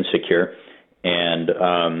notoriously insecure and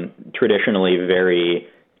traditionally very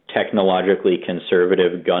technologically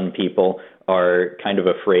conservative gun people are kind of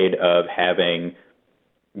afraid of having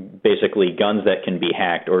basically guns that can be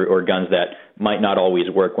hacked or guns that might not always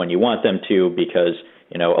work when you want them to because,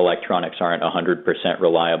 electronics aren't 100%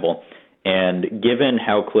 reliable. And given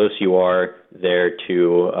how close you are there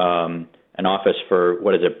to an office for,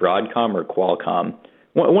 Broadcom or Qualcomm,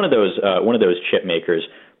 one of those chip makers,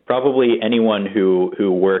 probably anyone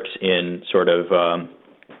who works in sort of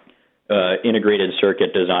integrated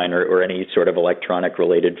circuit design or any sort of electronic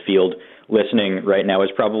related field listening right now is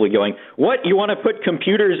probably going, what, you want to put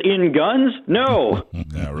computers in guns? No.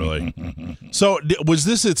 Yeah, really. So was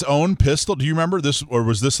this its own pistol? Do you remember this, or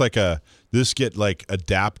was this this get like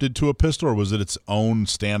adapted to a pistol, or was it its own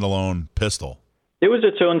standalone pistol? It was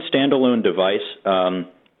its own standalone device.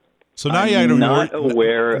 So now you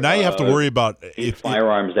have to worry about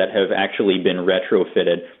firearms that have actually been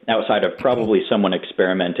retrofitted outside of probably someone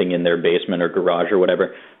experimenting in their basement or garage or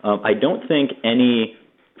whatever. I don't think any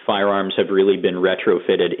firearms have really been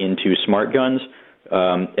retrofitted into smart guns,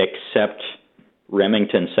 except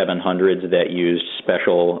Remington 700s that used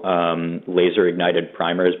special laser-ignited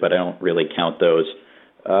primers, but I don't really count those.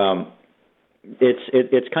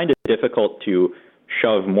 It's kind of difficult to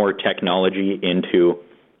shove more technology into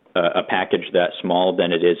a package that small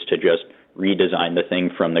than it is to just redesign the thing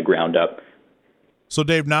from the ground up. So,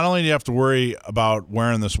 Dave, not only do you have to worry about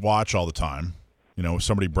wearing this watch all the time, if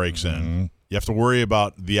somebody breaks in, you have to worry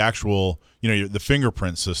about the actual, the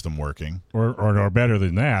fingerprint system working. Or better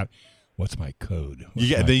than that, what's my code?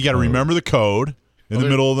 Then you got to remember the code in the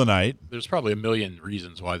middle of the night. There's probably a million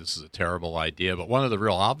reasons why this is a terrible idea, but one of the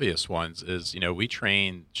real obvious ones is, we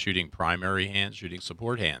train shooting primary hand, shooting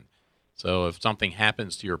support hand. So if something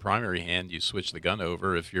happens to your primary hand, you switch the gun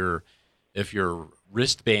over. If your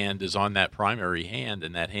wristband is on that primary hand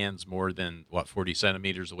and that hand's more than 40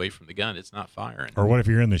 centimeters away from the gun, it's not firing. Or what if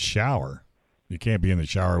you're in the shower? You can't be in the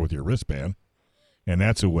shower with your wristband, and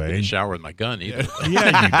that's a way. I didn't shower with my gun either.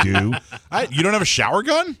 Yeah, you do. You don't have a shower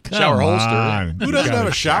gun? Shower holster. Who doesn't have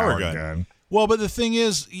a shower gun? Well, but the thing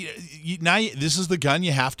is, now this is the gun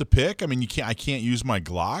you have to pick. I mean, I can't use my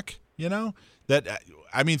Glock.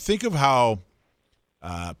 Think of how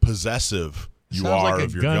possessive you are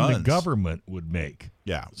of your guns. Sounds like a gun the government would make.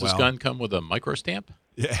 Yeah. Does this gun come with a microstamp?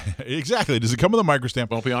 Yeah, exactly. Does it come with a microstamp?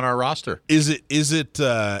 Won't be on our roster. Is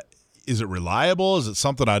it reliable? Is it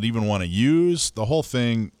something I'd even want to use? The whole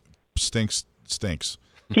thing stinks.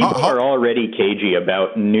 People are already cagey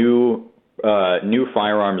about new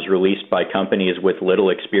firearms released by companies with little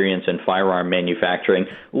experience in firearm manufacturing,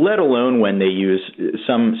 let alone when they use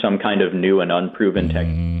some kind of new and unproven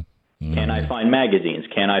technique. Can I find magazines?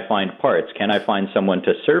 Can I find parts? Can I find someone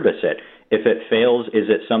to service it? If it fails, is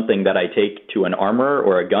it something that I take to an armorer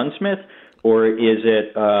or a gunsmith? Or is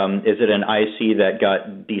it an IC that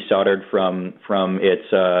got desoldered from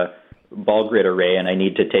its ball grid array, and I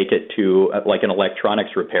need to take it to like an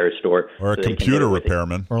electronics repair store, or a computer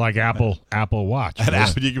repairman, or like Apple Watch? You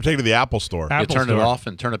can take it to the Apple store. You turn it off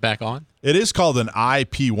and turn it back on. It is called an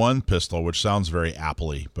IP1 pistol, which sounds very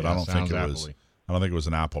Apple-y, but I don't think it was. I don't think it was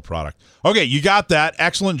an Apple product. Okay, you got that.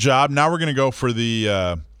 Excellent job. Now we're going to go for the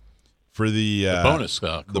bonus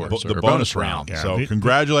course, the bonus round. Yeah. So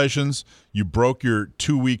congratulations, you broke your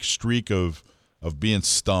 2-week streak of being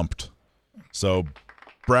stumped. So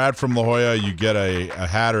Brad from La Jolla, you get a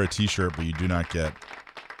hat or a T-shirt, but you do not get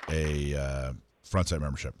a Frontsight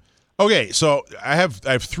membership. Okay, so I have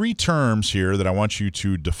 3 terms here that I want you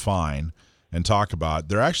to define and talk about.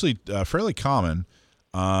 They're actually fairly common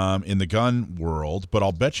in the gun world, but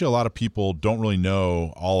I'll bet you a lot of people don't really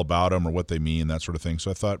know all about them or what they mean, that sort of thing.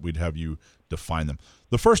 So I thought we'd have you define them.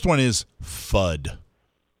 The first one is FUD.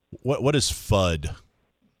 What is FUD?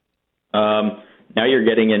 Now you're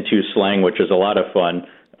getting into slang, which is a lot of fun,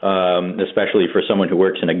 especially for someone who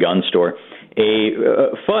works in a gun store.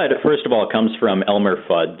 FUD, first of all, comes from Elmer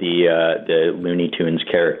Fudd, the Looney Tunes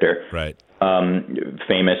character. Right.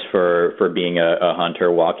 Famous for being a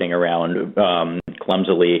hunter walking around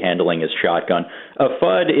clumsily handling his shotgun. A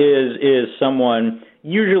FUD is someone,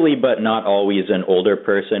 usually but not always, an older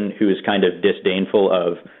person who's kind of disdainful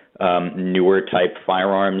of newer type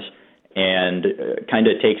firearms and kind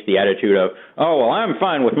of takes the attitude of, oh, well, I'm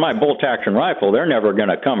fine with my bolt-action rifle. They're never going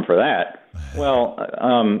to come for that. Well,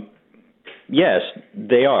 yes,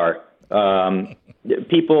 they are.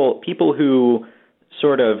 People who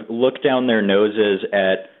sort of look down their noses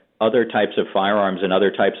at other types of firearms and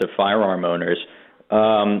other types of firearm owners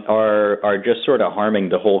are just sort of harming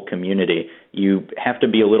the whole community. You have to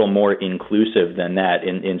be a little more inclusive than that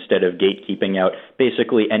instead of gatekeeping out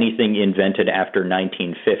basically anything invented after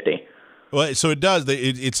 1950. Well, so it does.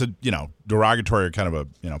 It's a derogatory kind of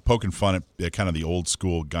a poking fun at kind of the old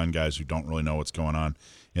school gun guys who don't really know what's going on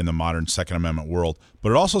in the modern Second Amendment world.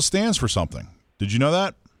 But it also stands for something. Did you know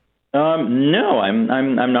that? No,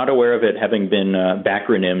 I'm not aware of it having been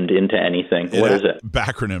backronymed into anything. What is it?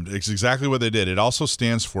 Backronymed. It's exactly what they did. It also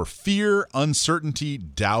stands for fear, uncertainty,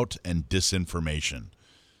 doubt, and disinformation.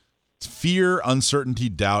 Fear, uncertainty,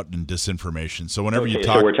 doubt, and disinformation. So whenever you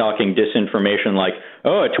talk, so we're talking disinformation like,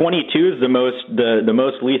 a 22 is the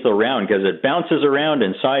most lethal round because it bounces around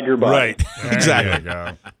inside your body. Right. Exactly. There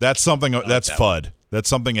you go. That's something. That's FUD. That's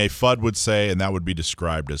something a FUD would say, and that would be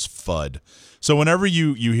described as FUD. So whenever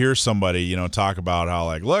you hear somebody, talk about how,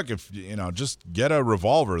 like, look, if just get a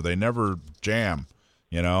revolver, they never jam.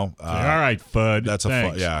 All right, FUD. That's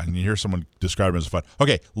Thanks. a FUD. Yeah, and you hear someone describe it as a FUD.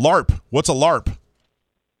 Okay, LARP. What's a LARP?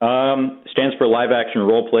 Stands for live action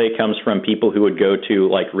role play. Comes from people who would go to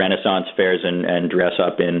like Renaissance fairs and dress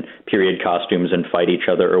up in period costumes and fight each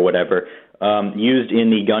other or whatever. Used in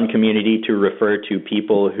the gun community to refer to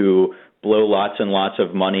people who blow lots and lots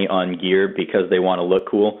of money on gear because they want to look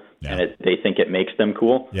cool and they think it makes them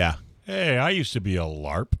cool. Yeah. Hey, I used to be a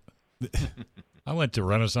LARP. I went to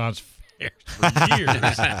Renaissance fairs for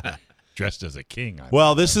years, dressed as a king.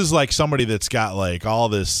 Well, this is like somebody that's got like all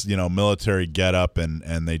this, military getup,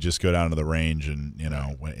 and they just go down to the range, and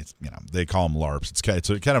it's they call them LARPs. It's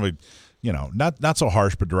a kind of a not so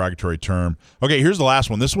harsh but derogatory term. Okay, here's the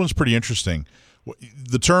last one. This one's pretty interesting.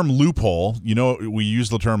 The term loophole. We use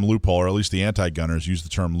the term loophole, or at least the anti-gunners use the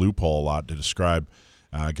term loophole a lot to describe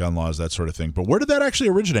gun laws, that sort of thing. But where did that actually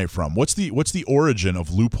originate from? What's the origin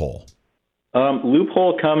of loophole?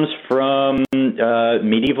 Loophole comes from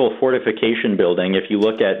medieval fortification building. If you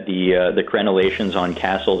look at the crenellations on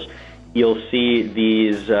castles, you'll see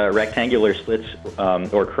these rectangular slits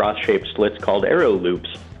or cross-shaped slits called arrow loops,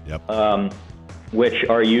 which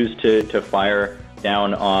are used to fire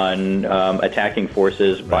down on attacking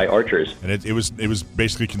forces by archers. And it was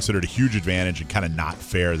basically considered a huge advantage and kind of not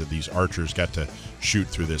fair that these archers got to shoot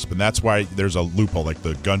through this. But that's why there's a loophole, like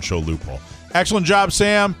the gun show loophole. Excellent job,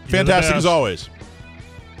 Sam. Fantastic as always.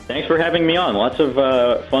 Thanks for having me on. Lots of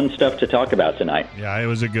fun stuff to talk about tonight. Yeah, it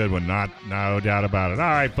was a good one. No doubt about it. All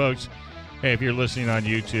right, folks. Hey, if you're listening on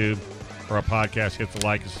YouTube or a podcast, hit the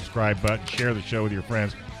like and subscribe button. Share the show with your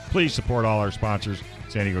friends. Please support all our sponsors: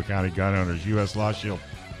 San Diego County Gun Owners, U.S. Law Shield,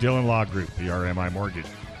 Dillon Law Group, PRMI Mortgage,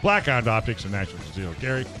 Blackhound Optics, and National Concealed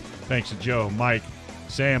Carry. Thanks to Joe, Mike,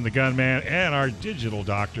 Sam, the gunman, and our digital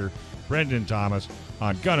doctor, Brendan Thomas,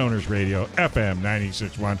 on Gun Owners Radio, FM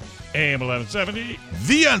 96.1, AM 1170.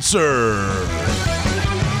 The Answer.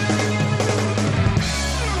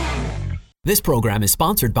 This program is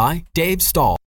sponsored by Dave Stahl.